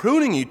 He's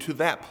pruning you to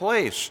that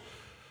place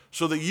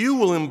so that you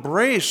will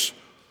embrace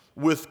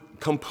with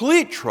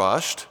complete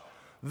trust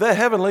the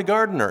heavenly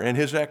gardener and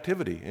his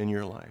activity in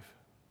your life.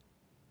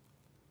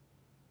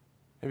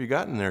 Have you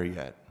gotten there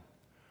yet?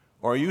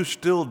 Or are you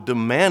still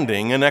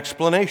demanding an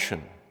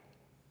explanation?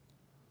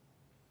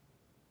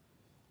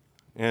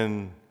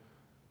 And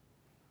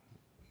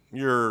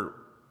your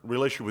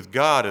relationship with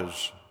God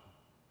is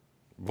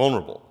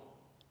vulnerable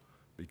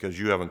because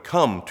you haven't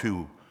come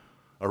to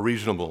a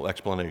reasonable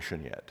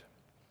explanation yet.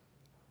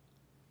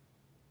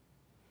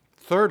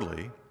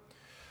 Thirdly,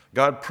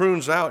 God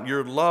prunes out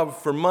your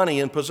love for money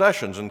and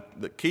possessions. And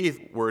the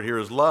key word here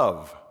is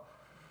love.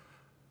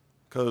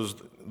 Because,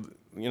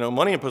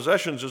 money and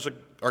possessions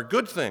are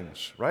good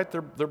things, right?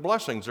 They're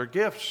blessings, they're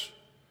gifts.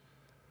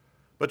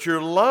 But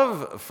your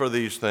love for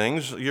these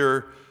things,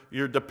 your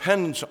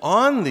dependence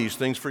on these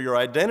things for your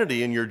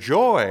identity and your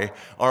joy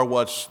are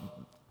what's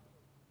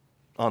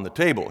on the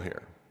table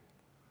here.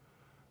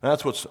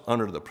 That's what's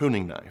under the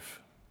pruning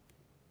knife.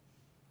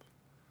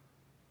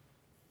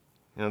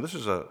 This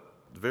is a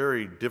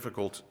very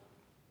difficult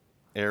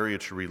area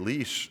to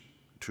release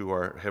to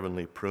our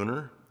heavenly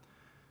pruner.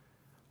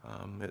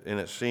 And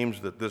it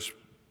seems that this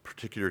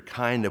particular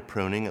kind of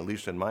pruning, at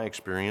least in my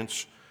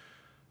experience,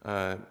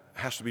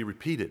 has to be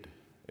repeated.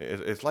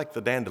 It's like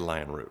the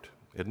dandelion root,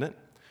 isn't it?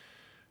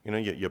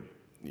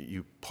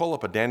 You pull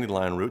up a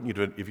dandelion root,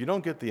 and if you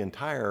don't get the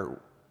entire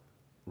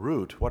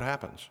root, what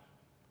happens?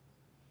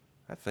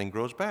 That thing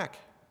grows back.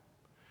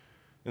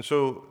 And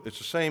so it's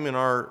the same in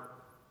our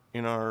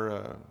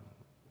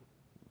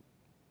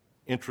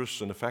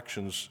interests and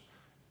affections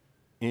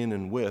in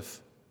and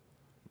with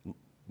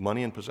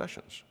money and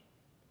possessions.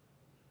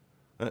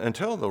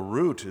 Until the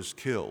root is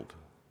killed,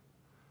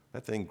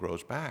 that thing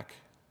grows back.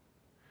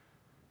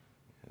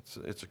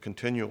 It's a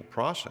continual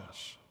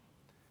process.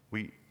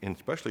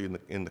 Especially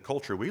in the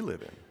culture we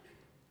live in.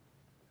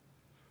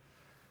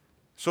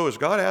 So is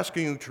God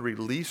asking you to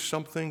release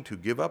something, to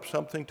give up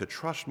something, to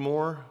trust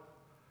more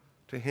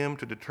to Him,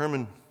 to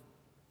determine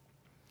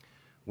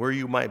where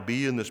you might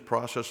be in this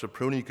process of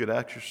pruning? You could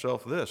ask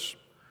yourself this: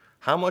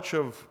 how much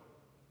of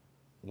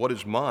what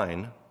is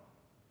mine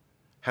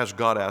has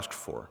God asked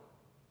for?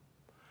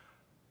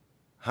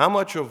 How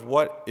much of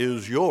what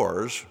is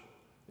yours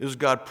is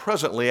God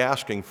presently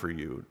asking for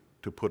you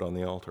to put on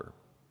the altar,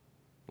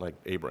 like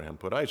Abraham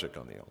put Isaac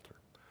on the altar?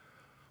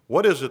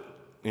 What is it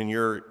in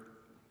your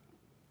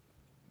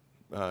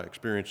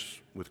experience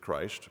with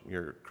Christ,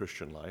 your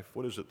Christian life?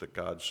 What is it that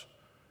God's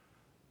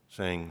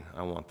saying,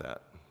 I want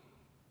that?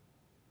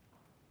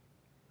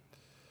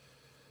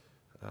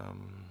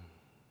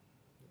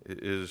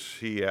 Is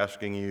He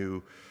asking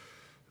you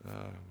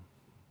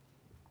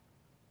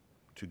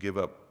to give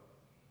up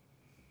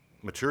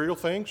material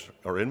things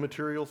or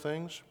immaterial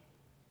things?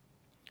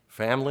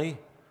 Family?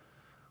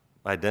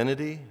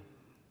 Identity?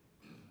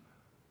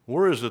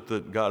 Where is it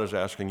that God is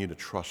asking you to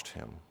trust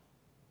Him?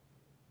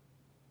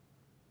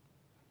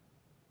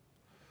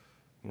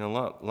 A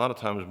lot of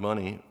times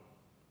money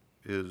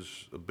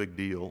is a big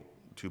deal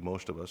to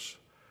most of us,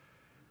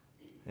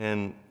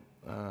 and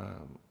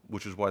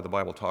which is why the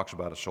Bible talks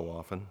about it so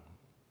often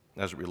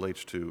as it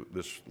relates to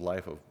this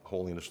life of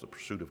holiness, the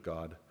pursuit of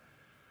God.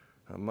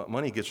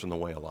 Money gets in the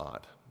way a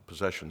lot.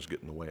 Possessions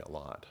get in the way a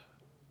lot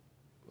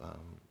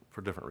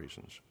for different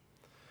reasons.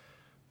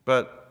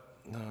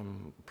 But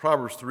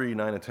Proverbs 3,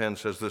 9 and 10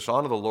 says this: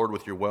 honor the Lord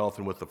with your wealth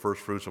and with the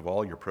first fruits of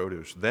all your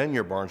produce. Then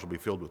your barns will be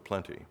filled with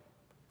plenty,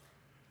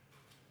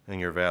 and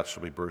your vats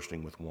will be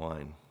bursting with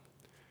wine.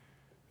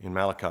 In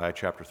Malachi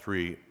chapter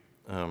 3,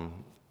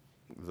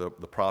 the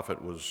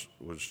prophet was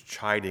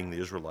chiding the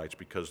Israelites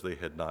because they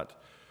had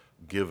not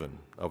given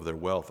of their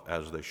wealth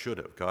as they should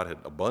have. God had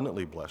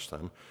abundantly blessed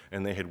them,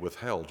 and they had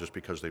withheld just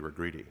because they were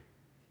greedy.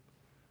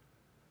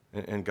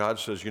 And God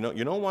says, you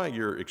know why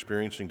you're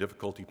experiencing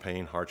difficulty,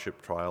 pain,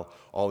 hardship, trial,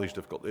 all these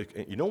difficulties?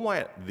 You know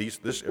why this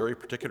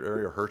particular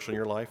area hurts in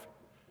your life?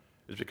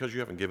 It's because you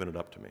haven't given it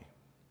up to me.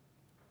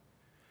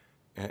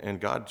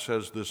 And God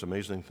says this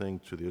amazing thing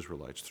to the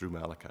Israelites through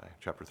Malachi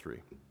chapter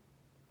 3,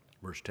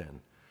 verse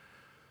 10.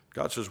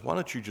 God says, why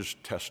don't you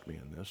just test me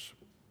in this?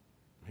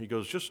 He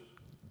goes, just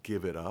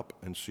give it up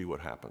and see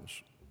what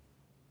happens.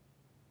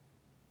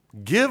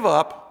 Give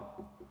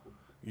up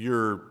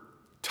your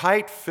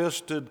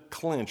tight-fisted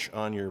clinch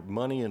on your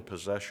money and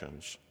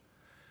possessions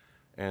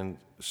and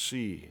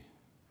see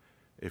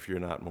if you're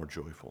not more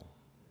joyful.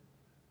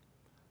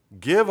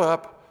 Give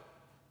up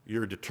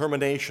your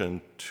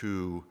determination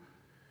to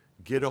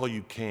get all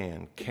you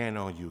can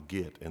all you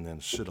get, and then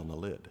sit on the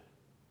lid.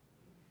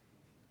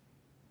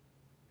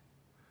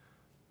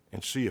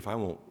 And see if I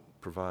won't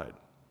provide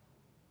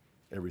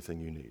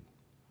everything you need.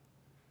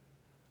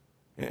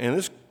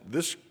 And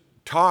this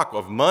talk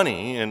of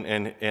money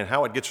and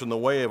how it gets in the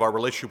way of our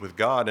relationship with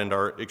God and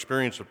our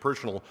experience of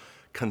personal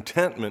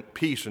contentment,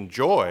 peace, and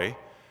joy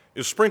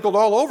is sprinkled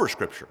all over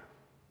Scripture.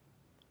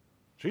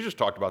 Jesus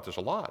talked about this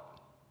a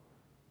lot.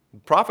 The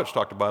prophets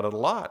talked about it a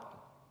lot.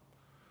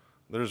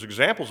 There's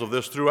examples of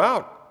this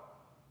throughout.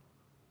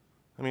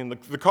 I mean,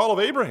 the call of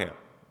Abraham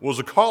was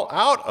a call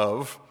out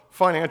of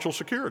financial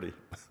security.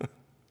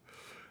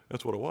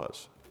 That's what it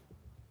was.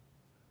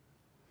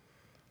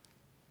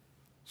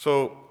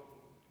 So,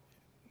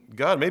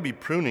 God may be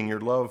pruning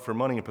your love for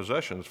money and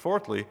possessions.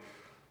 Fourthly,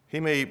 He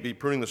may be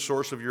pruning the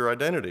source of your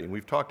identity. And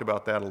we've talked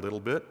about that a little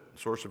bit,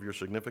 source of your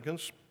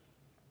significance.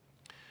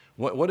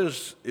 What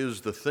is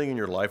the thing in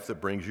your life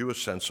that brings you a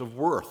sense of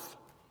worth?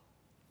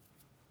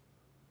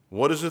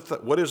 What is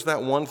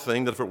that one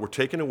thing that if it were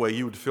taken away,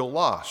 you would feel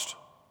lost?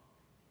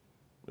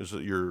 Is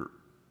it your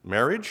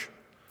marriage?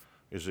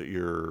 Is it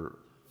your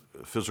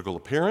physical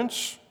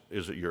appearance?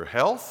 Is it your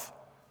health?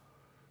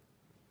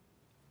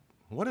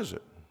 What is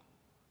it?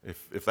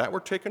 If that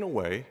were taken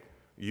away,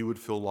 you would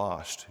feel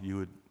lost.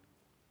 There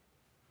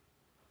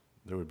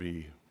would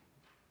be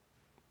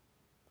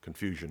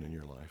confusion in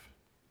your life.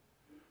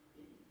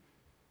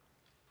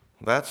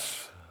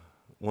 That's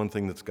one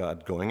thing that's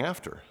God going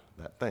after,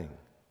 that thing.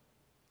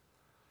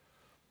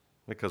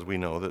 Because we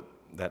know that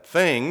that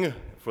thing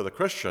for the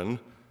Christian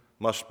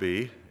must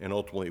be, and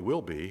ultimately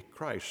will be,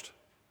 Christ.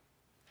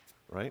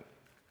 Right?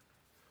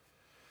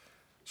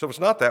 So if it's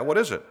not that, what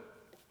is it?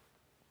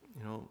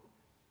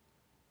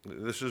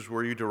 This is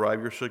where you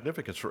derive your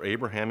significance. For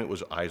Abraham, it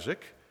was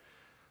Isaac.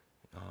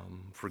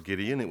 For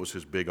Gideon, it was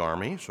his big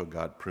army, so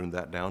God pruned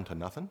that down to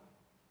nothing.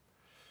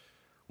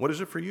 What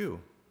is it for you?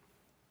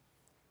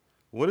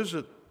 What is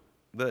it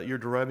that you're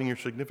deriving your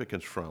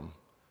significance from?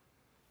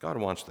 God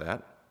wants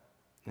that.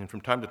 And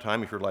from time to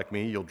time, if you're like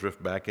me, you'll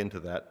drift back into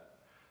that,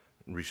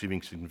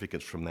 receiving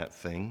significance from that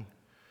thing.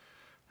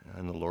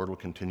 And the Lord will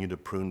continue to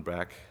prune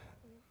back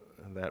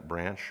that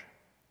branch.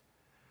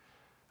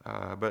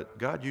 But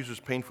God uses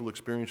painful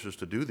experiences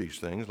to do these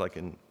things, like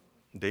in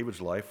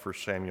David's life, 1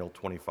 Samuel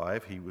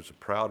 25. He was a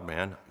proud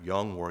man,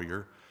 young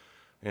warrior,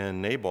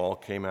 and Nabal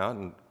came out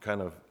and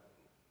kind of,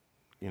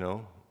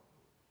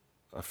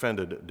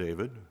 offended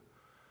David,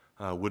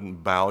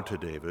 wouldn't bow to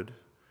David,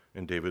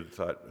 and David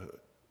thought,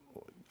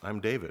 I'm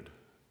David.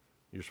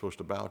 You're supposed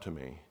to bow to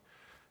me.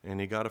 And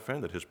he got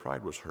offended. His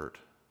pride was hurt.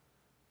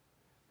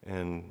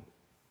 And,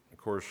 of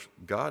course,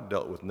 God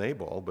dealt with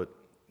Nabal, but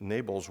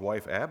Nabal's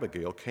wife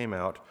Abigail came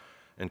out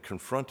and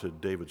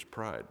confronted David's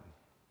pride.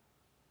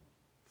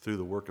 Through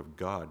the work of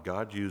God,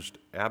 God used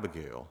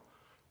Abigail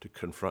to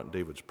confront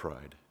David's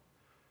pride.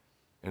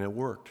 And it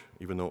worked,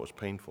 even though it was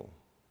painful.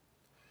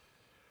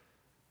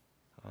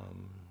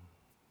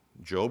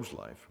 Job's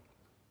life.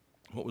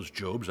 What was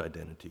Job's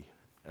identity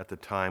at the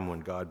time when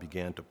God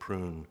began to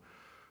prune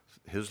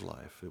his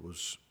life? It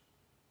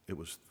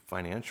was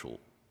financial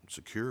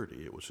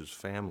security. It was his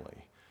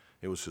family.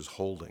 It was his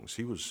holdings.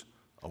 He was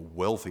a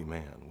wealthy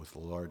man with a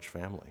large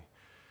family.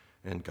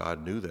 And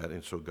God knew that,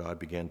 and so God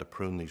began to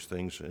prune these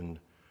things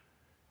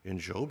in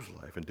Job's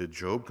life. And did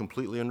Job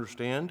completely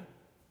understand?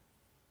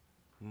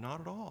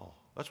 Not at all.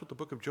 That's what the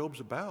book of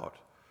Job's about.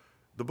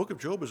 The book of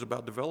Job is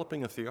about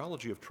developing a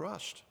theology of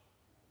trust.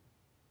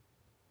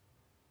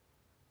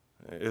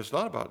 It's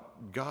not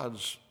about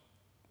God's,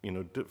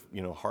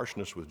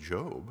 harshness with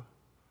Job.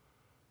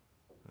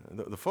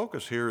 The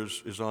focus here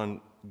is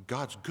on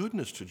God's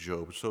goodness to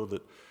Job, so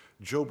that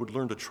Job would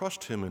learn to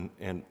trust him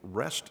and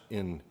rest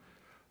in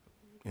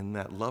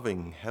that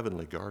loving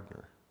heavenly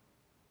gardener.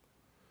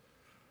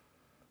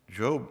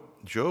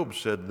 Job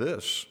said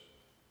this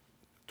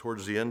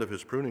towards the end of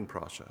his pruning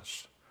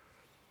process: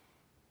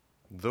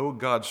 though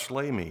God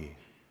slay me,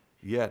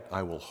 yet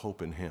I will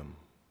hope in him,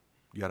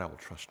 yet I will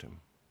trust him.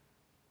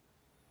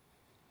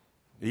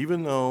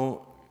 Even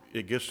though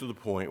it gets to the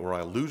point where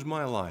I lose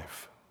my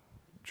life,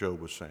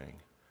 Job was saying,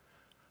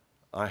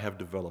 I have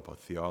developed a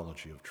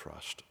theology of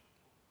trust.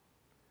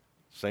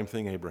 Same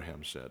thing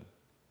Abraham said.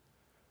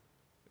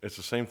 It's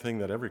the same thing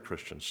that every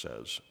Christian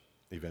says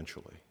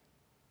eventually,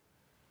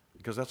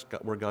 because that's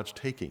where God's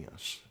taking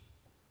us.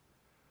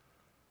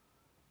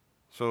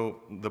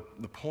 So the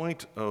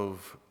point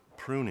of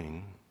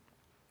pruning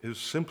is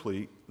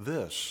simply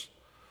this: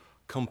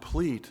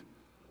 complete,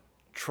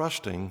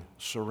 trusting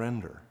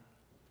surrender.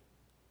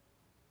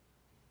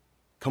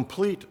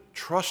 Complete,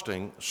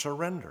 trusting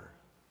surrender.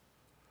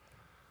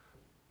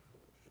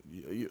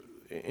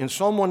 In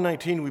Psalm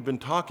 119, we've been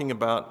talking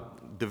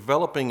about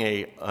developing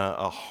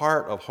a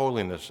heart of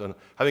holiness and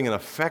having an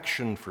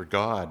affection for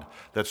God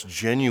that's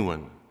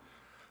genuine,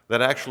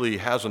 that actually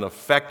has an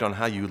effect on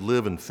how you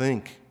live and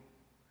think.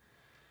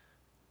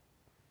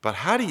 But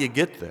how do you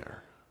get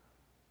there?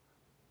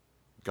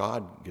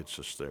 God gets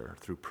us there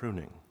through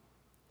pruning.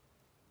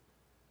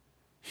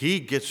 He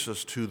gets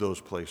us to those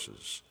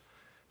places.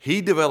 He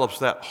develops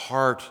that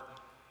heart,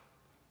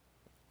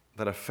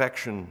 that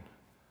affection,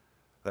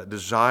 that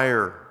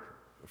desire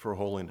for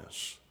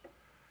holiness.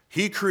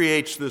 He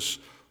creates this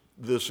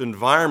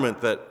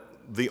environment that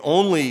the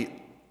only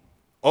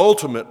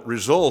ultimate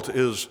result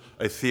is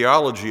a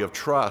theology of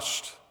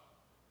trust.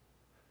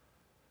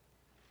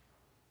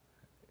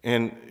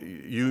 And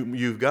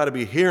you've got to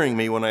be hearing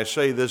me when I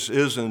say this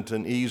isn't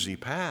an easy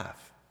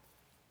path,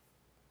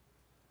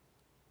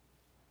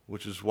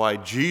 which is why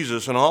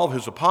Jesus and all of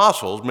his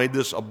apostles made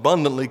this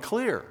abundantly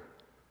clear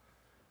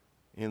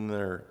in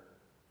their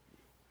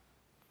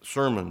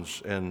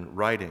sermons and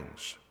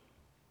writings.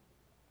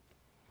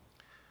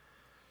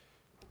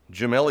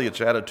 Jim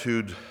Elliot's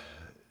attitude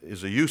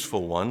is a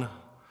useful one.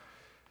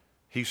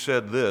 He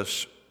said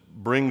this: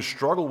 bring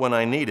struggle when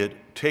I need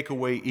it, take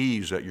away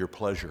ease at your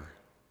pleasure.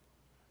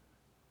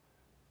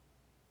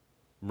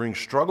 Bring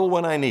struggle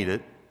when I need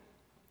it,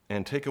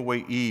 and take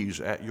away ease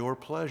at your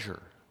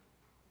pleasure.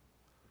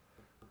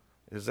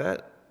 Is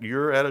that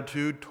your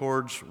attitude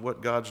towards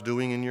what God's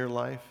doing in your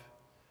life?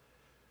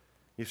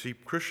 You see,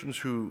 Christians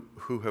who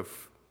have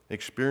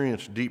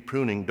experienced deep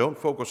pruning don't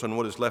focus on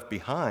what is left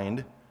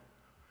behind,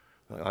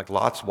 like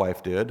Lot's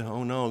wife did.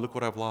 Oh no, look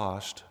what I've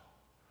lost.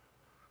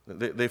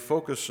 They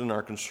focus and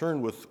are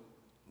concerned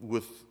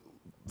with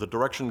the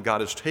direction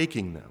God is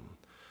taking them.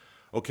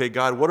 Okay,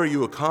 God, what are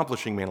you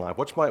accomplishing in life?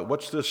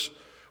 What's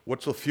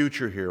the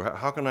future here?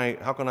 How can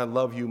I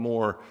love you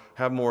more,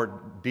 have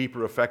more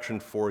deeper affection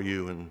for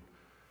you,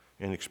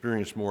 and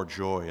experience more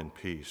joy and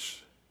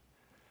peace?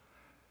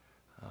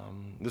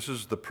 This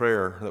is the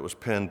prayer that was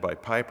penned by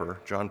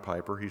John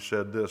Piper. He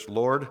said this: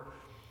 Lord,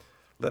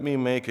 let me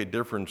make a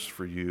difference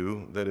for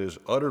you that is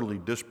utterly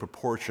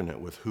disproportionate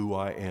with who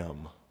I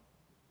am.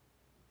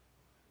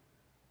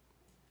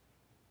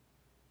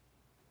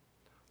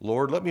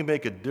 Lord, let me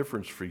make a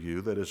difference for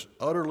you that is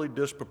utterly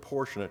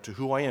disproportionate to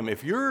who I am.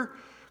 If you're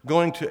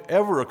going to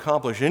ever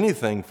accomplish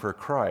anything for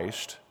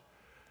Christ,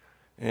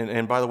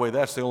 and by the way,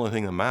 that's the only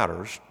thing that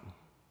matters,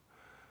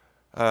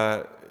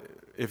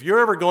 if you're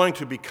ever going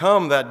to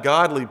become that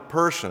godly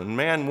person,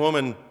 man,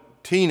 woman,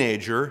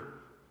 teenager,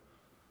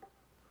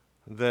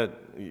 that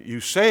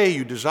you say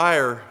you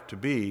desire to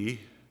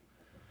be,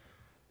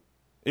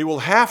 it will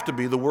have to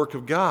be the work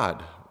of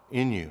God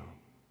in you.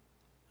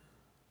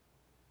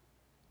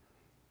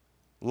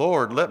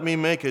 Lord, let me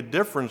make a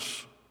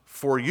difference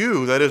for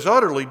you that is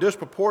utterly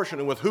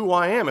disproportionate with who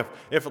I am.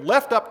 If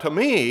left up to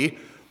me,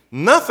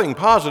 nothing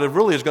positive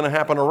really is going to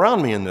happen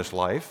around me in this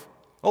life.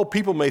 Oh,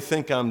 people may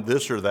think I'm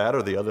this or that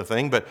or the other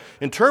thing, but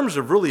in terms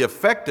of really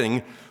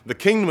affecting the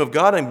kingdom of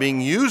God and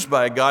being used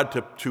by God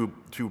to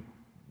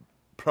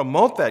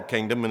promote that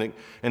kingdom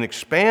and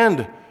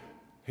expand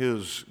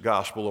his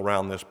gospel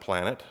around this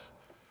planet,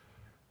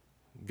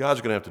 God's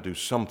going to have to do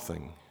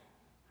something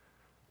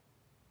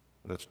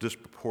that's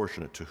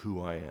disproportionate to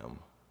who I am.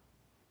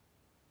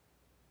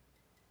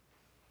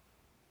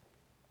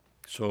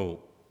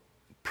 So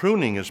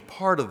pruning is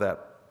part of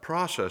that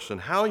process,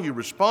 and how you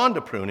respond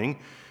to pruning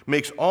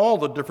makes all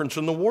the difference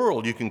in the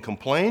world. You can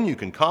complain, you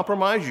can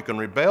compromise, you can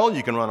rebel,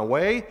 you can run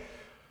away,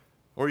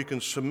 or you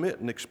can submit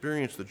and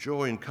experience the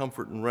joy and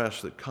comfort and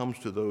rest that comes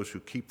to those who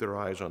keep their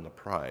eyes on the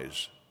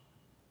prize,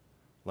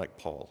 like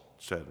Paul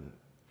said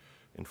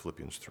in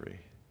Philippians 3.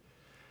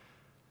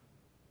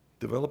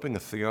 Developing a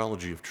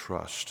theology of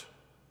trust.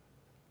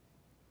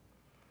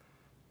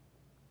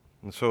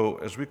 And so,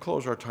 as we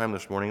close our time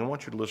this morning, I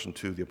want you to listen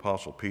to the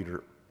Apostle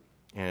Peter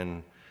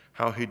and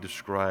how he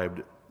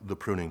described the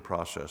pruning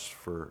process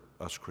for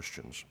us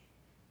Christians.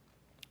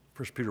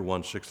 1 Peter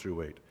 1, 6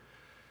 through 8.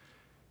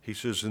 He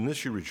says, "In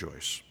this you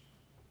rejoice,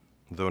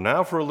 though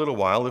now for a little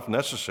while, if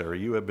necessary,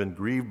 you have been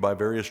grieved by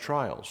various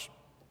trials."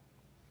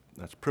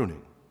 That's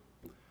pruning.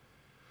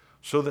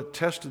 "So that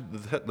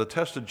the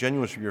tested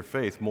genuineness of your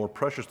faith, more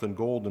precious than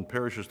gold and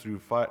perishes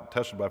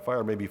tested by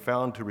fire, may be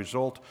found to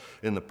result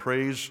in the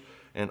praise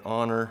and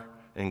honor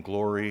and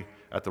glory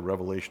at the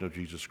revelation of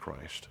Jesus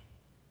Christ."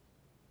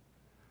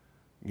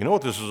 You know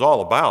what this is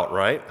all about,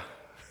 right?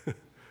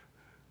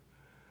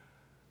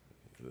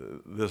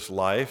 This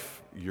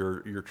life,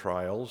 your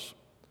trials,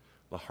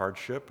 the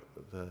hardship,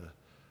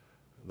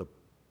 the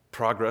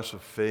progress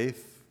of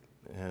faith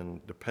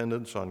and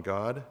dependence on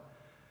God.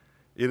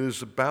 It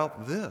is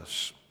about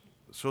this,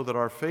 so that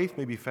our faith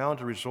may be found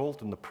to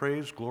result in the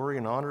praise, glory,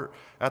 and honor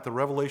at the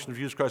revelation of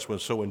Jesus Christ.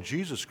 So when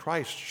Jesus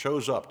Christ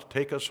shows up to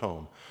take us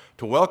home,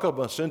 to welcome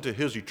us into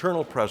his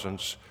eternal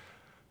presence,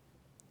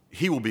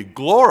 he will be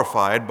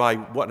glorified by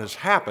what has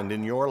happened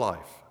in your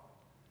life.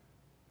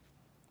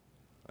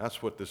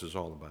 That's what this is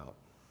all about.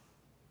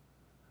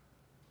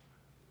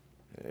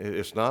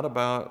 It's not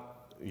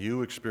about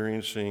you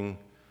experiencing,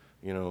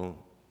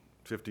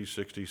 50,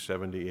 60,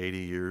 70, 80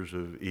 years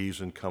of ease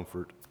and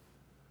comfort,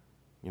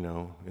 in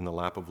the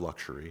lap of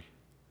luxury.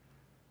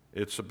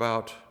 It's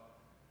about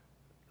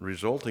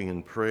resulting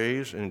in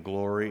praise and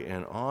glory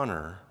and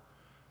honor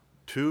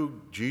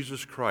to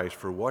Jesus Christ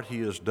for what he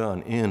has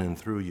done in and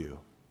through you.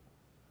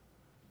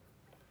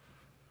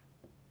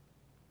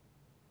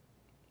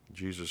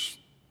 Jesus,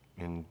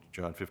 in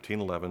John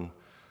 15:11,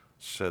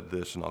 said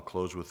this, and I'll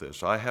close with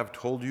this: "I have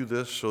told you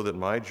this so that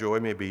my joy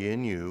may be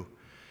in you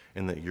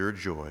and that your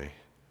joy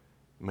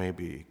may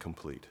be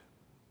complete."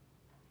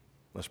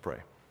 Let's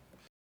pray.